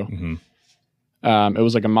into. Mm-hmm. It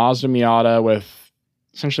was like a Mazda Miata with,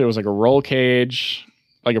 essentially it was like a roll cage,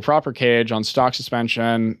 like a proper cage on stock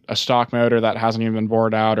suspension, a stock motor that hasn't even been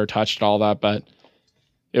bored out or touched, all that. But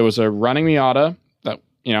it was a running Miata that,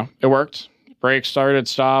 it worked. Brakes started,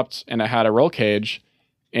 stopped, and it had a roll cage.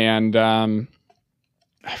 And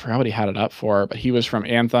I forgot what he had it up for, but he was from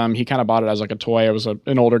Anthem. He kind of bought it as like a toy. It was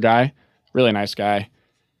an older guy, really nice guy.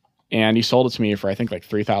 And he sold it to me for, I think, like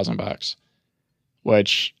 $3,000,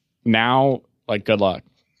 which now, like, good luck.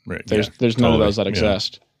 Right. There's none of those that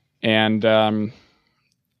exist. And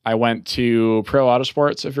I went to Pro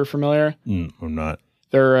Autosports, if you're familiar. I'm not.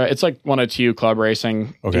 It's like one of two club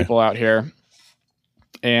racing people out here.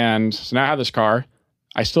 And so now I have this car.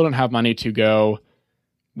 I still don't have money to go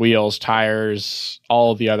wheels, tires,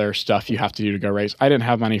 all the other stuff you have to do to go race. I didn't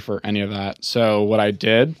have money for any of that. So what I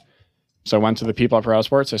did, I went to the people at Pro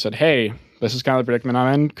Autosports. I said, hey, this is kind of the predicament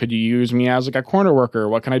I'm in. Could you use me as like a corner worker?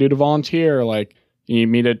 What can I do to volunteer? Like, you need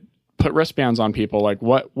me to put wristbands on people? Like,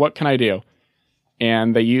 what can I do?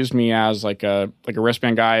 And they used me as like a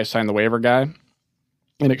wristband guy, sign the waiver guy.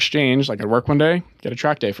 In exchange, like, I'd work one day, get a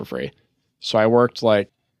track day for free. So I worked I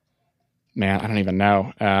don't even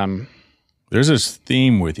know. There's this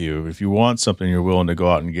theme with you. If you want something, you're willing to go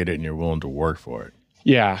out and get it, and you're willing to work for it.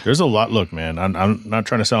 Yeah. There's a lot. Look, man, I'm not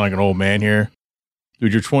trying to sound like an old man here.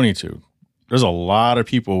 Dude, you're 22. There's a lot of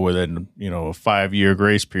people within, a 5-year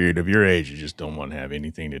grace period of your age who just don't want to have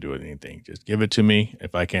anything to do with anything. Just give it to me.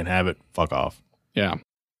 If I can't have it, fuck off. Yeah.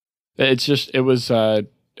 I just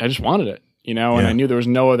wanted it, and I knew there was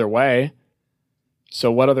no other way.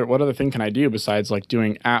 So what other thing can I do besides like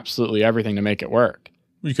doing absolutely everything to make it work?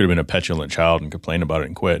 You could have been a petulant child and complained about it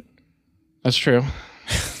and quit. That's true.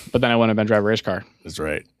 But then I wouldn't have been driving a race car. That's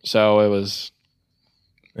right. So it was.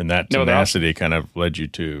 And that tenacity kind of led you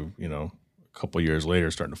to, a couple years later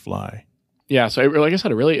starting to fly. Yeah. So like I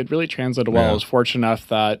said, it really translated well. Yeah. I was fortunate enough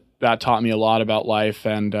that taught me a lot about life.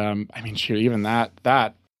 And even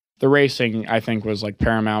that the racing, I think, was like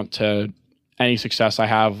paramount to any success I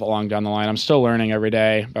have along down the line. I'm still learning every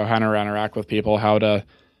day about how to interact with people, how to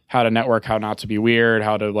network, how not to be weird,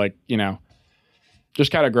 how to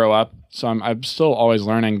just kind of grow up. So I'm still always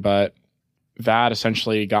learning, but that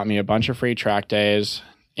essentially got me a bunch of free track days,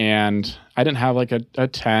 and I didn't have like a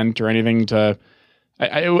tent or anything to,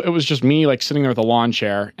 it was just me like sitting there with a lawn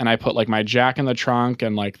chair, and I put like my jack in the trunk,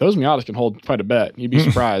 and like those Miatas can hold quite a bit. You'd be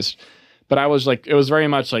surprised. But I was like, it was very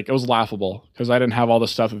much like, it was laughable because I didn't have all the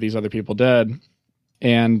stuff that these other people did.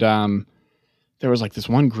 And there was like this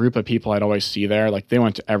one group of people I'd always see there. Like, they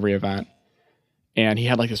went to every event. And he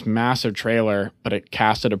had like this massive trailer, but it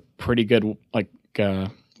casted a pretty good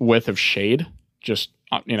width of shade, just,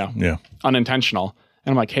 unintentional.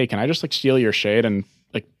 And I'm like, hey, can I just like steal your shade and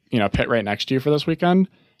pit right next to you for this weekend?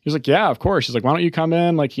 He's like, yeah, of course. He's like, why don't you come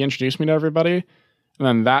in? Like, he introduced me to everybody. And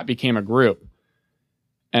then that became a group.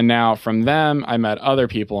 And now from them, I met other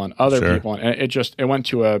people and other people. And it went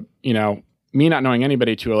to me not knowing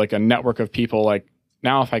anybody to a network of people. Like,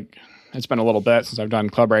 now it's been a little bit since I've done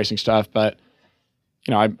club racing stuff, but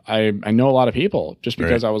I know a lot of people just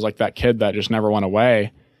because I was like that kid that just never went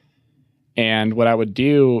away. And what I would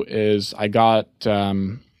do is I got,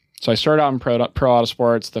 so I started out in Pro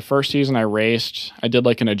Autosports. The first season I raced, I did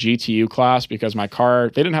like in a GTU class because my car,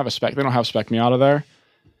 they don't have spec Miata there.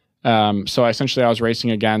 So I was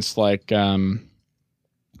racing against like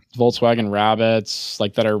Volkswagen Rabbits,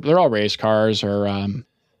 like they're all race cars, or I'm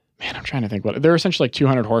trying to think what they're essentially like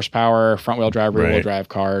 200 horsepower front wheel drive, rear wheel drive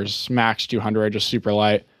cars, max 200, just super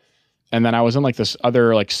light. And then I was in like this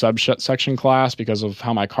other like subsection class because of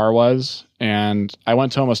how my car was, and I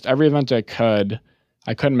went to almost every event I could.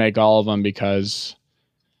 I couldn't make all of them because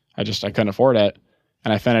I couldn't afford it,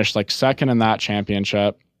 and I finished like second in that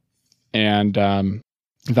championship, and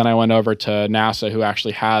then I went over to NASA, who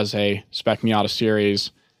actually has a spec Miata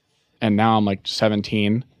series, and now I'm like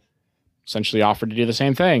 17, essentially offered to do the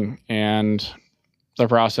same thing. And the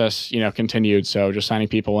process, continued. So just signing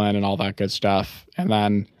people in and all that good stuff. And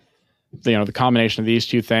then, the combination of these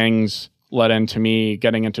two things led into me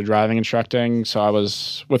getting into driving instructing. So I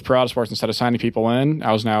was with Pro Autosports, instead of signing people in,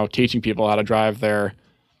 I was now teaching people how to drive their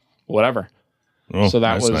whatever. Oh, so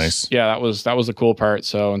that was nice. Yeah, that was the cool part.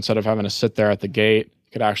 So instead of having to sit there at the gate,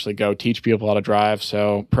 could actually go teach people how to drive.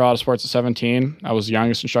 So Pro Autosports at 17, I was the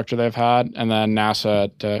youngest instructor they've had. And then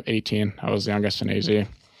NASA at 18, I was the youngest in AZ.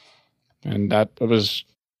 And it was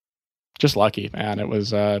just lucky, man. It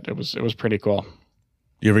was pretty cool.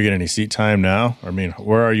 Do you ever get any seat time now? I mean,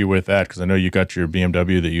 where are you with that? Because I know you got your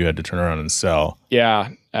BMW that you had to turn around and sell. Yeah.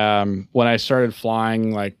 When I started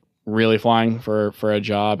flying, like really flying for a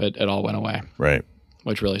job, it all went away. Right.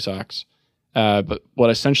 Which really sucks. But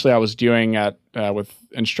what essentially I was doing with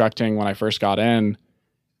instructing when I first got in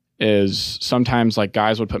is sometimes like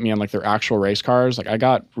guys would put me in like their actual race cars. Like I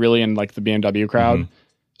got really in like the BMW crowd. Mm-hmm.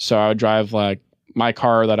 So I would drive like my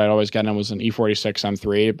car that I'd always get in was an E46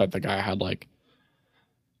 M3, but the guy had like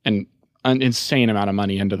an insane amount of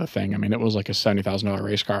money into the thing. I mean, it was like a $70,000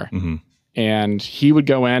 race car. Mm-hmm. And he would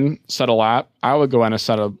go in, set a lap. I would go in and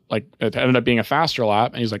set a, like, it ended up being a faster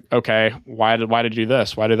lap. And he's like, okay, why did you do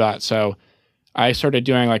this? Why did that? So I started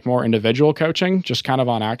doing like more individual coaching, just kind of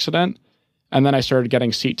on accident. And then I started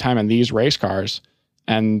getting seat time in these race cars.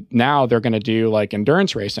 And now they're going to do like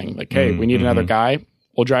endurance racing. Like, hey, we need another guy.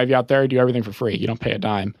 We'll drive you out there, do everything for free. You don't pay a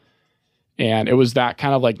dime. And it was that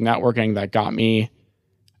kind of like networking that got me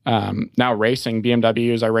now racing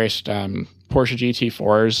BMWs. I raced Porsche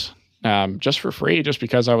GT4s just for free, just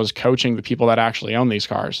because I was coaching the people that actually own these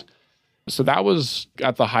cars. So that was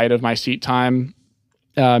at the height of my seat time.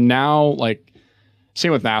 Now, like,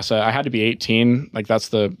 same with NASA, I had to be 18. Like that's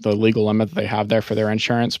the legal limit that they have there for their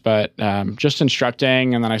insurance. But just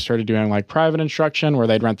instructing, and then I started doing like private instruction where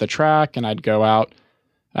they'd rent the track and I'd go out,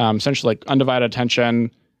 essentially like undivided attention.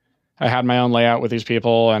 I had my own layout with these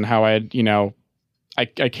people and how I'd, I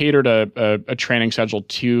catered a training schedule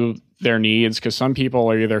to their needs, because some people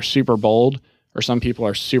are either super bold or some people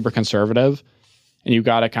are super conservative, and you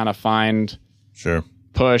got to kind of find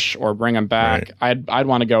push or bring them back. Right. I'd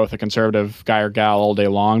want to go with a conservative guy or gal all day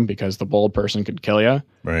long because the bold person could kill you.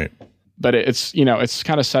 Right. But it's it's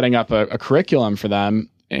kind of setting up a curriculum for them,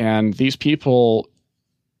 and these people,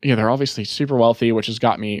 they're obviously super wealthy, which has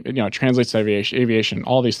got me, it translates to aviation,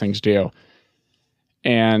 all these things do,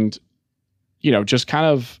 and just kind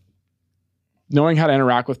of knowing how to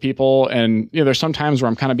interact with people. And, there's some times where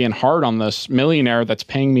I'm kind of being hard on this millionaire that's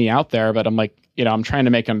paying me out there, but I'm like, I'm trying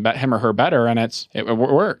to make him or her better, and it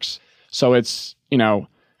works. So it's,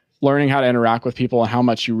 learning how to interact with people and how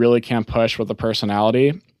much you really can push with the personality.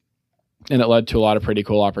 And it led to a lot of pretty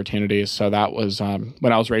cool opportunities. So that was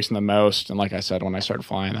when I was racing the most. And like I said, when I started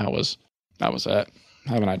flying, that was it.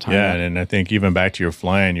 I haven't had time. Yeah, and I think even back to your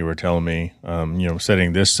flying, you were telling me,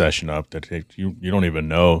 setting this session up that you don't even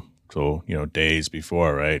know till days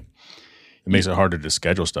before, right? It makes it harder to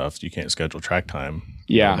schedule stuff. You can't schedule track time.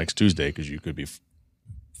 Next Tuesday because you could be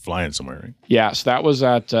flying somewhere. Right? Yeah, so that was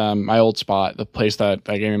at my old spot, the place that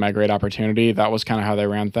gave me my great opportunity. That was kind of how they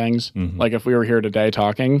ran things. Mm-hmm. Like if we were here today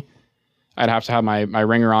talking, I'd have to have my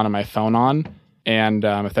ringer on and my phone on, and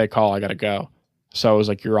if they call, I got to go. So it was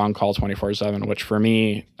like you're on call 24/7, which for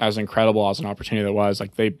me, as incredible as an opportunity that was,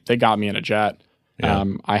 like they got me in a jet. Yeah.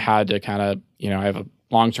 I had to kind of, I have a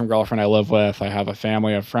long-term girlfriend I live with. I have a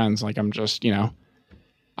family of friends. Like I'm just,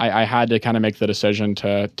 I had to kind of make the decision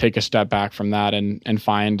to take a step back from that and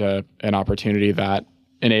find an opportunity that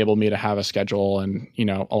enabled me to have a schedule and,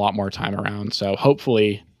 a lot more time around. So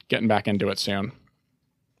hopefully getting back into it soon.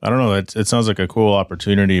 I don't know. It sounds like a cool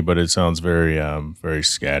opportunity, but it sounds very, very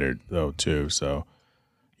scattered though too. So,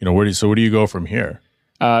 where do you go from here?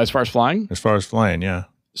 As far as flying? As far as flying, yeah.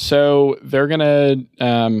 So they're gonna.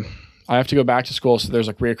 I have to go back to school. So there's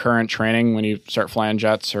like recurrent training when you start flying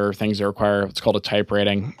jets or things that require what's called a type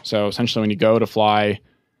rating. So essentially, when you go to fly,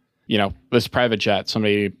 this private jet,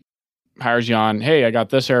 somebody hires you on. Hey, I got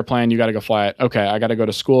this airplane. You got to go fly it. Okay, I got to go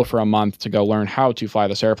to school for a month to go learn how to fly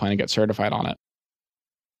this airplane and get certified on it.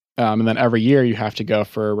 And then every year you have to go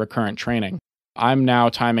for recurrent training. I'm now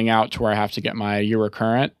timing out to where I have to get my year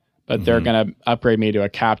recurrent, but they're going to upgrade me to a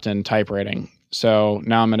captain type rating. So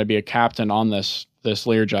now I'm going to be a captain on this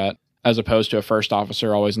Learjet as opposed to a first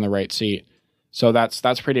officer always in the right seat. So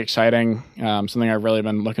that's pretty exciting. Something I've really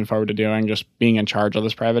been looking forward to doing, just being in charge of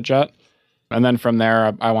this private jet. And then from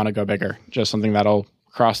there, I want to go bigger, just something that'll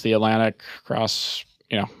cross the Atlantic, cross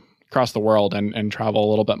the world and travel a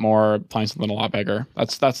little bit more, find something a lot bigger.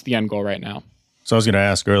 That's the end goal right now. So I was going to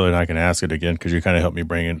ask earlier, and I can ask it again because you kind of helped me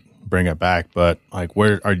bring it back. But like,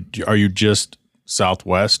 where are you just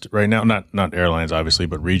Southwest right now? Not airlines, obviously,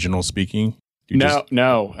 but regional speaking.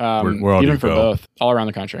 No. Where even for both, all around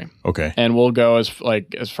the country. Okay. And we'll go as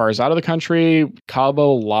far as out of the country.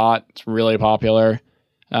 Cabo lot, it's really popular,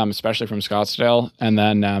 especially from Scottsdale, and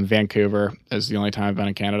then Vancouver is the only time I've been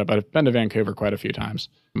in Canada. But I've been to Vancouver quite a few times.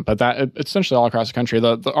 But it's essentially all across the country.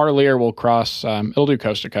 Our Lear will cross. It'll do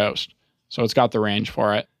coast to coast, so it's got the range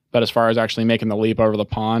for it. But as far as actually making the leap over the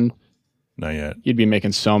pond, not yet. You'd be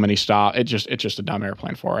making so many stops. It's just a dumb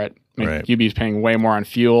airplane for it. Right. You'd be paying way more on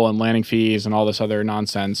fuel and landing fees and all this other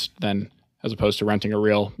nonsense than as opposed to renting a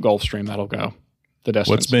real Gulfstream that'll go the distance.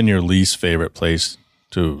 What's been your least favorite place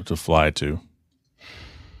to fly to?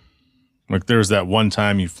 Like there's that one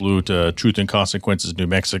time you flew to Truth and Consequences, New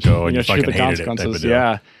Mexico, and you fucking hated it type of deal.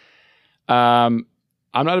 Yeah. I'm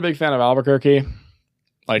not a big fan of Albuquerque,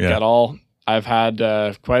 at all. I've had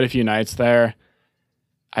quite a few nights there.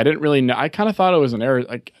 I didn't really know. I kind of thought it was an area,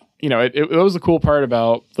 it was the cool part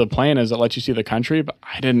about the plane is it lets you see the country, but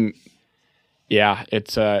I didn't. Yeah,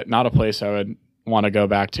 it's not a place I would want to go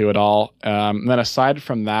back to at all. And then aside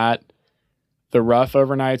from that, the rough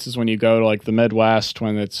overnights is when you go to like the Midwest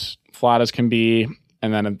when it's flat as can be,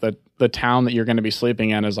 and then the town that you're going to be sleeping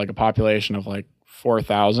in is like a population of like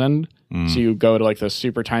 4,000. So you go to like this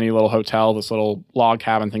super tiny little hotel, this little log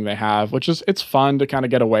cabin thing they have, which is it's fun to kind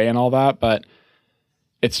of get away and all that, but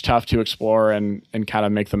it's tough to explore and kind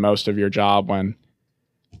of make the most of your job when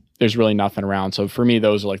there's really nothing around. So for me,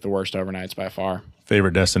 those are like the worst overnights by far.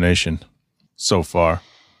 Favorite destination so far?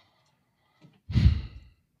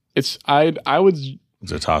 It's a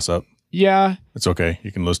toss up. Yeah. It's okay.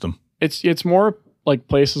 You can list them. It's more like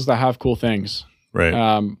places that have cool things.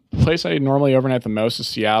 Right. Place I normally overnight the most is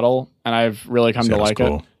Seattle, and I've really come Seattle's to like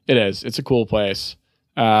cool. it. It is. It's a cool place.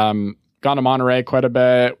 Gone to Monterey quite a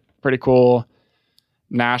bit. Pretty cool.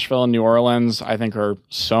 Nashville and New Orleans, I think, are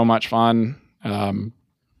so much fun. Man,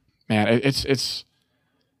 it's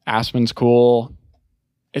Aspen's cool.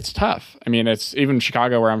 It's tough. I mean, it's even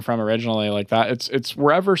Chicago where I'm from originally, like that. It's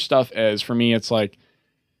wherever stuff is. For me, it's like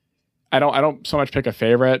I don't so much pick a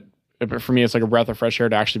favorite. But for me, it's like a breath of fresh air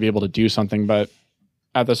to actually be able to do something. But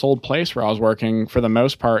at this old place where I was working, for the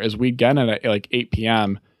most part, is we'd get in at like 8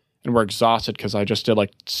 p.m. and we're exhausted because I just did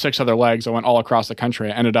like 6 other legs. I went all across the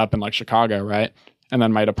country. I ended up in like Chicago, right? And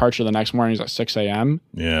then my departure the next morning is at 6 a.m.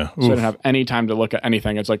 Yeah. So I didn't have any time to look at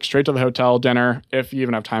anything. It's like straight to the hotel, dinner, if you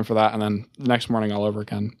even have time for that, and then the next morning all over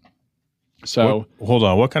again. So hold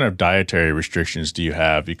on. What kind of dietary restrictions do you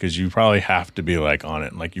have? Because you probably have to be like on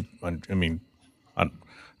it. Like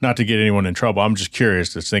not to get anyone in trouble. I'm just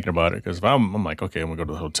curious, just thinking about it. Because if I'm like, okay, I'm gonna go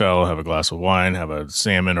to the hotel, have a glass of wine, have a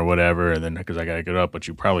salmon or whatever, and then because I gotta get up, but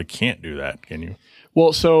you probably can't do that, can you?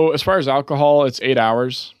 Well, so as far as alcohol, it's 8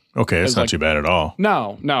 hours. Okay, it's not too bad at all.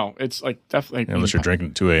 No, it's like definitely unless you're drinking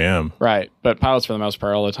at 2 a.m. Right, but pilots for the most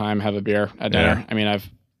part all the time have a beer at dinner. Yeah. I mean,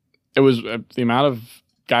 it was the amount of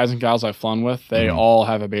guys and gals I've flown with, they all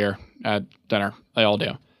have a beer at dinner. They all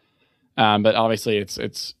do. But obviously,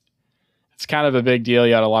 it's kind of a big deal.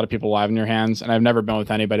 You had a lot of people live in your hands, and I've never been with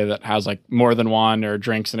anybody that has like more than one or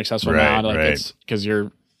drinks an excessive amount. Like it's because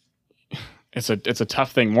it's a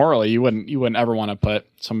tough thing morally. You wouldn't ever want to put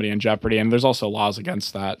somebody in jeopardy, and there's also laws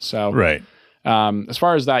against that. So as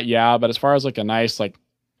far as that, yeah, but as far as like a nice like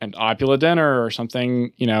an opulent dinner or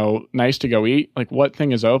something, nice to go eat. Like what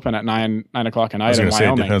thing is open at 9 o'clock at night in Wyoming? I was going to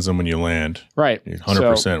say it depends on when you land. Right.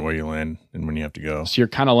 100% where you land and when you have to go. So you're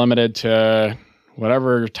kind of limited to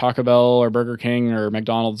whatever Taco Bell or Burger King or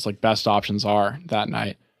McDonald's like best options are that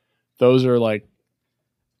night. Those are like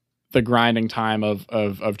the grinding time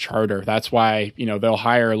of charter. That's why, they'll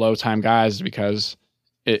hire low time guys because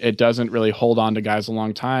it doesn't really hold on to guys a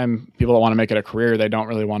long time. People that want to make it a career, they don't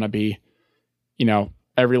really want to be,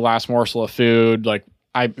 every last morsel of food. Like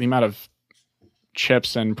the amount of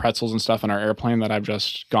chips and pretzels and stuff in our airplane that I've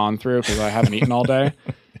just gone through because I haven't eaten all day.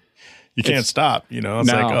 You can't stop, it's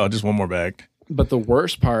like, oh, just one more bag. But the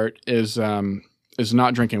worst part is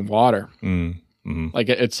not drinking water. Mm-hmm. Like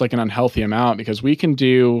it's like an unhealthy amount because we can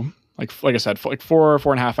do like I said, like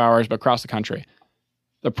 4.5 hours, but across the country.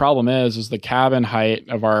 The problem is the cabin height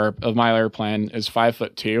of my airplane is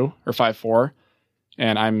 5'2" or 5'4",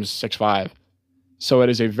 and I'm 6'5". So it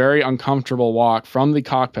is a very uncomfortable walk from the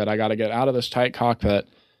cockpit. I got to get out of this tight cockpit,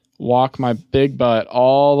 walk my big butt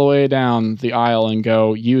all the way down the aisle and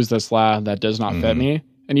go use this lab that does not fit me.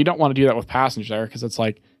 And you don't want to do that with passengers there because it's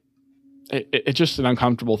like, it's just an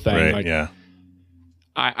uncomfortable thing. Right, like, yeah.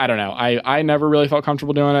 I don't know. I never really felt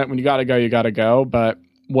comfortable doing it. When you got to go, you got to go. But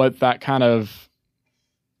what that kind of,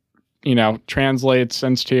 translates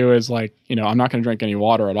into is like, I'm not going to drink any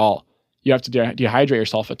water at all. You have to dehydrate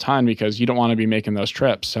yourself a ton because you don't want to be making those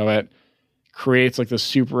trips. So it creates like this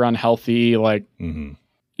super unhealthy, like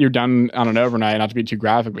you're done on an overnight, not to be too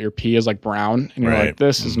graphic, but your pee is like brown and you're like,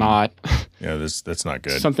 this is not, yeah, that's not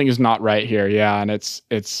good. Something is not right here. Yeah. And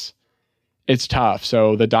it's tough.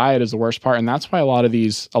 So the diet is the worst part. And that's why a lot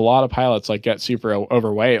of pilots like get super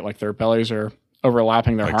overweight. Like their bellies are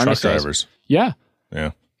overlapping their harnesses. Truck drivers. Yeah.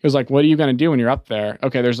 Yeah. Because like, what are you going to do when you're up there?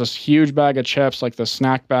 Okay, there's this huge bag of chips, like the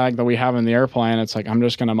snack bag that we have in the airplane. It's like, I'm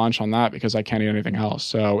just going to munch on that because I can't eat anything else.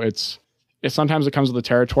 So it's sometimes it comes with the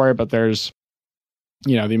territory, but there's,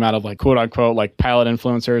 the amount of like quote unquote, like pilot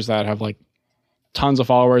influencers that have like tons of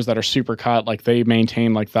followers that are super cut. Like they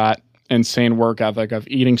maintain like that insane work ethic of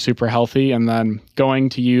eating super healthy and then going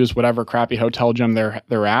to use whatever crappy hotel gym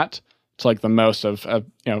they're at to like the most of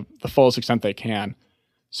the fullest extent they can.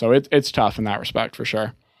 So it's tough in that respect for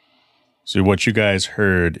sure. So what you guys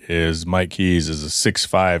heard is Mike Keys is a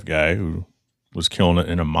 6'5" guy who was killing it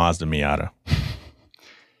in a Mazda Miata.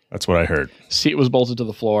 That's what I heard. Seat was bolted to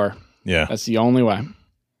the floor. Yeah. That's the only way.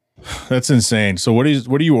 That's insane. So what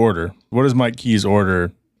do you order? What does Mike Keys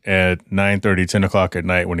order at 9:30, 10 o'clock at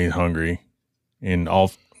night when he's hungry?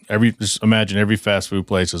 Just imagine every fast food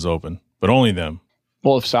place is open, but only them.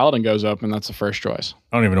 Well, if Salad and Go's open, that's the first choice.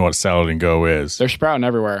 I don't even know what Salad and Go is. They're sprouting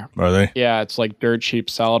everywhere. Are they? Yeah, it's like dirt cheap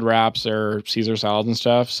salad wraps or Caesar salads and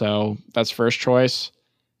stuff. So that's first choice.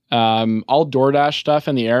 All DoorDash stuff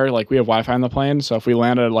in the air. Like we have Wi-Fi on the plane, so if we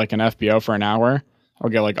land at like an FBO for an hour, I'll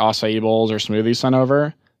get like acai bowls or smoothies sent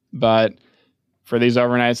over. But for these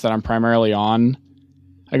overnights that I'm primarily on,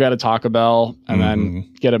 I got a Taco Bell and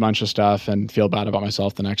then get a bunch of stuff and feel bad about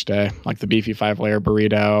myself the next day. Like the beefy 5-layer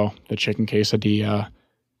burrito, the chicken quesadilla,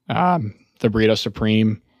 the burrito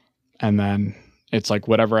supreme. And then it's like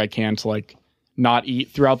whatever I can to like not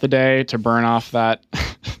eat throughout the day to burn off that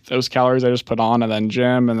those calories I just put on, and then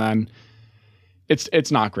gym, and then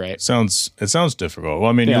it's not great. It sounds difficult. Well,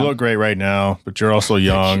 I mean, you look great right now, but you're also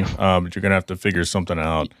young. But you're gonna have to figure something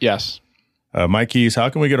out. Yes. Mike Keys, how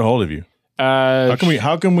can we get a hold of you? How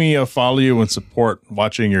can we follow you and support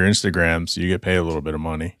watching your Instagram so you get paid a little bit of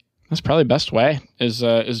money? That's probably the best way is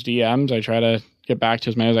DMs. I try to get back to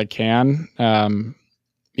as many as I can.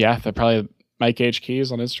 They're probably Mike H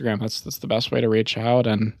Keys on Instagram. That's the best way to reach out.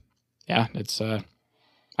 And yeah, it's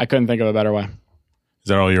I couldn't think of a better way. Is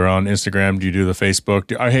that all you're on Instagram? Do you do the Facebook?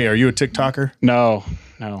 Hey, are you a TikToker? No.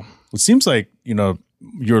 It seems like,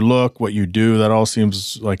 your look, what you do, that all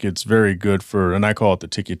seems like it's very good for, and I call it the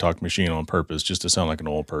TikTok machine on purpose, just to sound like an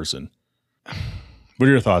old person. What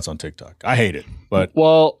are your thoughts on TikTok? I hate it, but.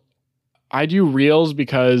 Well, I do Reels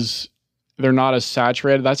because they're not as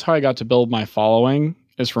saturated. That's how I got to build my following,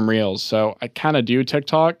 is from Reels. So I kind of do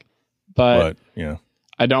TikTok, but yeah,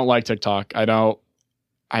 I don't like TikTok. I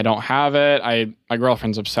don't have it. My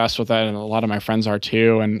girlfriend's obsessed with it, and a lot of my friends are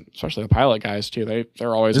too, and especially the pilot guys too.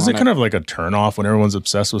 They're always. Is it kind of like a turn off when everyone's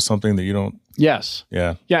obsessed with something that you don't? Yes.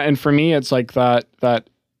 Yeah. Yeah, and for me, it's like that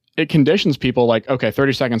it conditions people. Like, okay,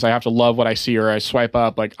 30 seconds, I have to love what I see, or I swipe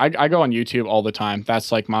up. Like, I go on YouTube all the time.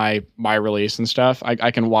 That's like my release and stuff.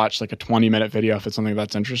 I can watch like a 20-minute video if it's something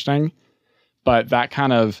that's interesting, but that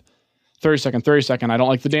kind of 30 second, I don't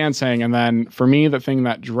like the dancing. And then for me, the thing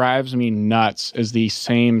that drives me nuts is the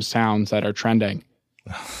same sounds that are trending.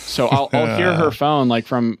 So I'll hear her phone like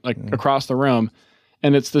from like across the room,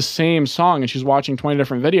 and it's the same song, and she's watching 20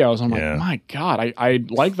 different videos. I'm like, my God, I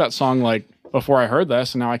like that song like before I heard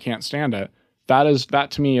this, and now I can't stand it.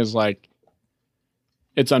 That to me is like,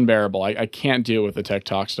 it's unbearable. I can't deal with the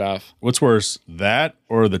TikTok stuff. What's worse, that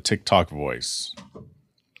or the TikTok voice?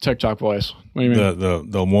 TikTok voice. What do you mean?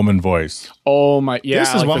 The woman voice. Oh my, yeah. This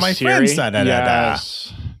is like what my friend said.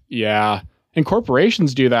 Yes. Yeah. And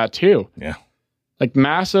corporations do that too. Yeah. Like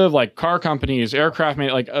massive, like car companies, aircraft,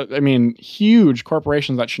 huge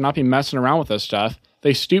corporations that should not be messing around with this stuff.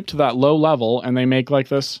 They stoop to that low level and they make like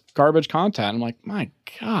this garbage content. I'm like, my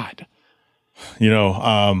God.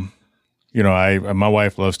 My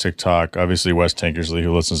wife loves TikTok. Obviously, Wes Tankersley,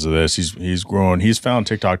 who listens to this, he's grown. He's found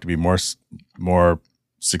TikTok to be more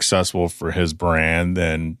successful for his brand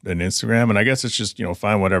than Instagram. And I guess it's just,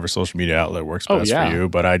 find whatever social media outlet works best for you.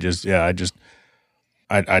 But I don't know.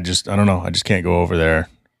 I just can't go over there.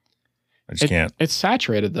 I just can't. It's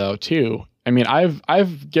saturated though too. I mean,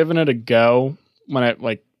 I've given it a go when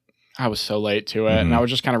I was so late to it, and I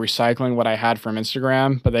was just kind of recycling what I had from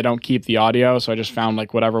Instagram, but they don't keep the audio. So I just found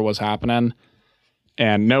like whatever was happening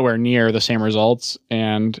and nowhere near the same results.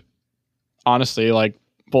 And honestly, like,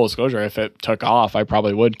 full disclosure, if it took off, I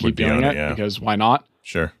probably would keep doing it because why not?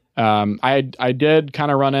 Sure. I did kind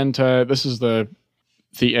of run into, this is the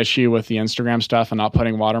issue with the Instagram stuff and not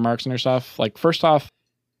putting watermarks on your stuff. Like, first off,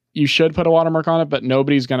 you should put a watermark on it, but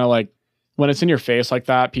nobody's going to like, when it's in your face like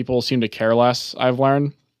that, people seem to care less, I've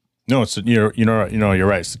learned. No, it's you're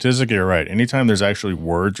right. Statistically, you're right. Anytime there's actually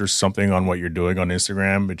words or something on what you're doing on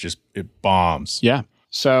Instagram, it bombs. Yeah.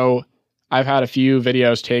 So I've had a few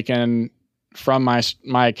videos taken from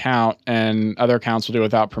my account, and other accounts will do it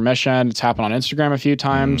without permission. It's happened on Instagram a few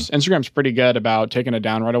times. Instagram's pretty good about taking it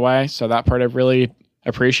down right away. So that part I've really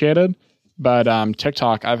appreciated. But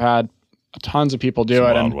TikTok, I've had tons of people do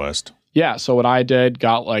it. Wild West. Yeah. So what I did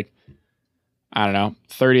got like, I don't know,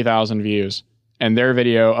 30,000 views. and their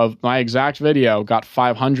video of my exact video got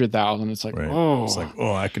 500,000. It's like, Right. oh, It's like,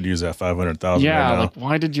 oh, I could use that 500,000 yeah. right now. Like,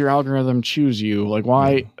 why did your algorithm choose you? Like,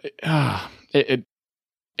 why?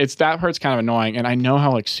 It's that part's kind of annoying. And I know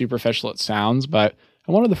how like superficial it sounds, but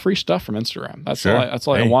I wanted the free stuff from Instagram. That's Sure. all. That's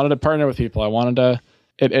all. I wanted to partner with people. I wanted to.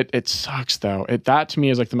 It sucks though. That to me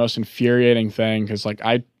is like the most infuriating thing, because like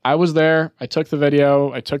I was there. I took the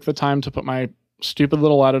video. I took the time to put my stupid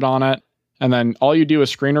little edit on it. And then all you do is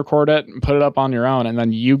screen record it and put it up on your own. And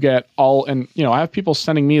then you get all, and you know, I have people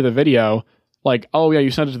sending me the video like, oh yeah, you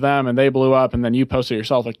sent it to them and they blew up and then you posted it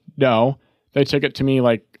yourself. Like, no, they took it to me.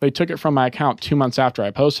 Like they took it from my account 2 months after I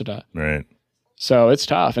posted it. Right. So it's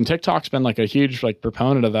tough. And TikTok's been like a huge like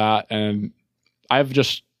proponent of that. And I've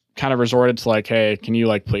just kind of resorted to like, hey, can you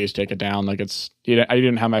like please take it down? Like I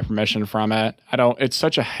didn't have my permission from it. It's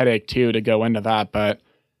such a headache too to go into that, but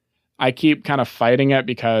I keep kind of fighting it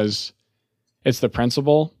because it's the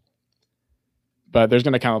principle. But there's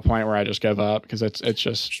going to come a point where I just give up, because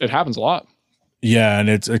it happens a lot. Yeah, and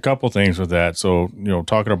it's a couple things with that. So, you know,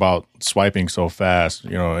 talking about swiping so fast,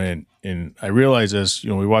 you know, and I realize this,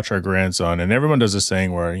 you know, we watch our grandson, and everyone does this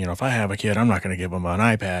thing where, you know, if I have a kid, I'm not going to give him an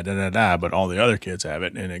iPad, but all the other kids have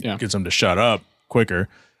it, and it gets them to shut up quicker.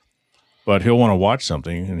 But he'll want to watch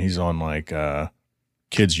something, and he's on like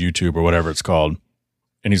kids YouTube or whatever it's called,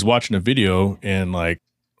 and he's watching a video, and like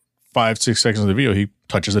 5-6 seconds of the video, he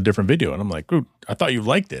touches a different video. And I'm like, dude, I thought you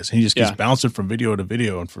liked this. And he just keeps bouncing from video to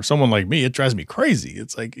video. And for someone like me, it drives me crazy.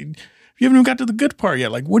 It's like, you haven't even got to the good part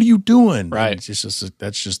yet. Like, what are you doing? Right. And it's just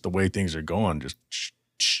that's just the way things are going. Just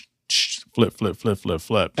flip.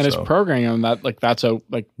 And it's programming them that like, that's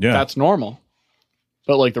normal.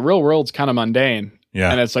 But like the real world's kind of mundane.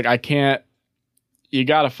 Yeah. And it's like, you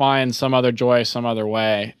got to find some other joy, some other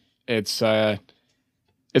way.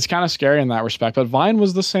 It's kind of scary in that respect. But Vine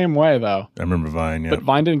was the same way, though. I remember Vine, yeah. But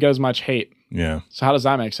Vine didn't get as much hate. Yeah. So how does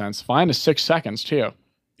that make sense? Vine is 6 seconds, too.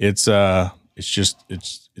 It's about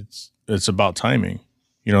timing.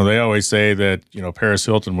 You know, they always say that, you know, Paris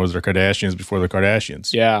Hilton was their Kardashians before the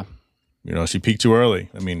Kardashians. Yeah. You know, she peaked too early.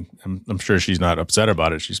 I mean, I'm sure she's not upset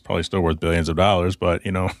about it. She's probably still worth billions of dollars, but,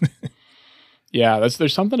 you know. Yeah,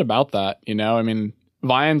 there's something about that, you know? I mean,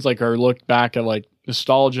 Vines, like, are looked back at, like,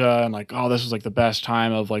 nostalgia and like, oh, this was like the best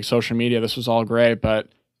time of like social media. This was all great, but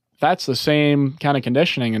that's the same kind of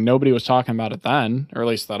conditioning, and nobody was talking about it then, or at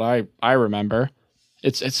least that I remember.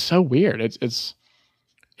 It's so weird. It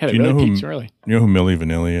really peaks early. You know who Milli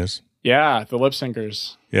Vanilli is? Yeah, the lip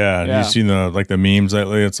syncers. Yeah, you've seen the memes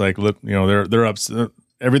lately. It's like, you know, they're up.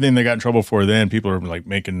 Everything they got in trouble for then, people are like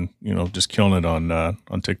making, you know, just killing it on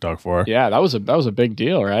TikTok for. Yeah, that was a big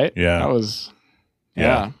deal, right? Yeah, that was.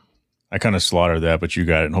 Yeah. I kind of slaughtered that, but you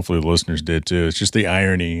got it, and hopefully the listeners did too. It's just the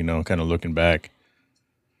irony, you know, kind of looking back.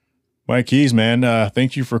 Mike Keys, man,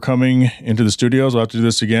 thank you for coming into the studios. We'll have to do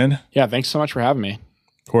this again. Yeah, thanks so much for having me.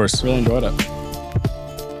 Of course. Really enjoyed it.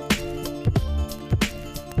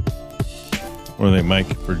 I want to thank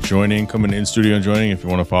Mike for coming in studio and joining. If you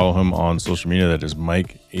want to follow him on social media, that is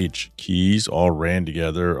Mike H. Keys, all ran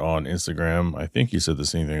together on Instagram. I think he said the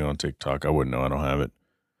same thing on TikTok. I wouldn't know. I don't have it.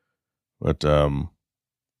 But,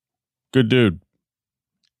 good dude.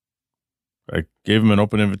 I gave him an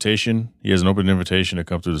open invitation. He has an open invitation to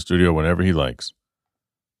come through the studio whenever he likes.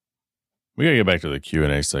 We got to get back to the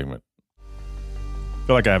Q&A segment. I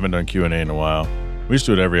feel like I haven't done Q&A in a while. We used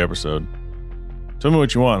to do it every episode. Tell me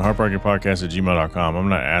what you want, hardparkingpodcast@gmail.com. I'm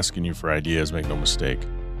not asking you for ideas, make no mistake.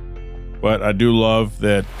 But I do love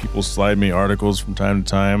that people slide me articles from time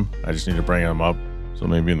to time. I just need to bring them up. So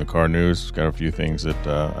maybe in the car news, got a few things that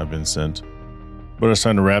I've been sent. But it's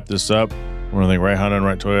time to wrap this up. I want to thank Right Honda and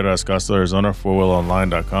Right Toyota out of Scottsdale, Arizona,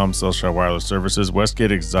 4wheelonline.com, Cellshot Wireless Services,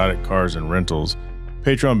 Westgate Exotic Cars and Rentals,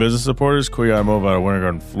 Patreon business supporters, Koya Automotive out of Winter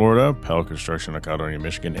Garden, Florida, Pell Construction out of Caledonia,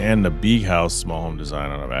 Michigan, and the Big House Small Home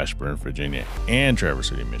Design out of Ashburn, Virginia, and Traverse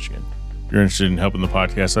City, Michigan. If you're interested in helping the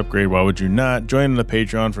podcast upgrade, why would you not? Join the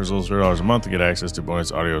Patreon for as little as $3 a month to get access to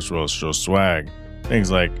bonus audio as well as show swag.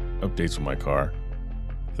 Things like updates with my car.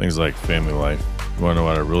 Things like family life. You want to know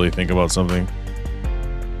what I really think about something?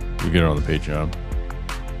 You get it on the Patreon.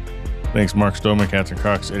 Thanks Mark Stoneman, Catherine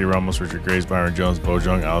Cox, Eddie Ramos, Richard Graves, Byron Jones, Bo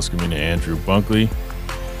Jung, Alice Camina, Andrew Bunkley.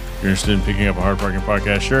 If you're interested in picking up a Hard Parking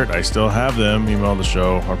Podcast shirt, I still have them. Email the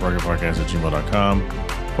show, hardparkingpodcast@gmail.com.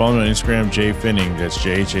 Follow me on Instagram, Jay Finning. That's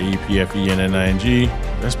JHAEPFENNING.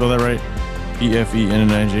 Did I spell that right?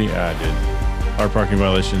 EFENNING? I did. Hard Parking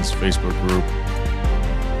Violations Facebook group.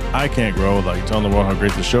 I can't grow without you telling the world how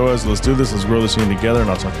great the show is. Let's do this. Let's grow this thing together,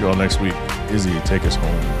 and I'll talk to you all next week. Izzy, take us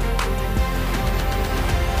home.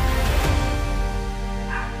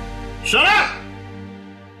 Shut up!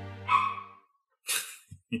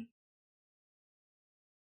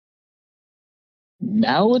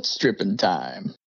 Now it's stripping time.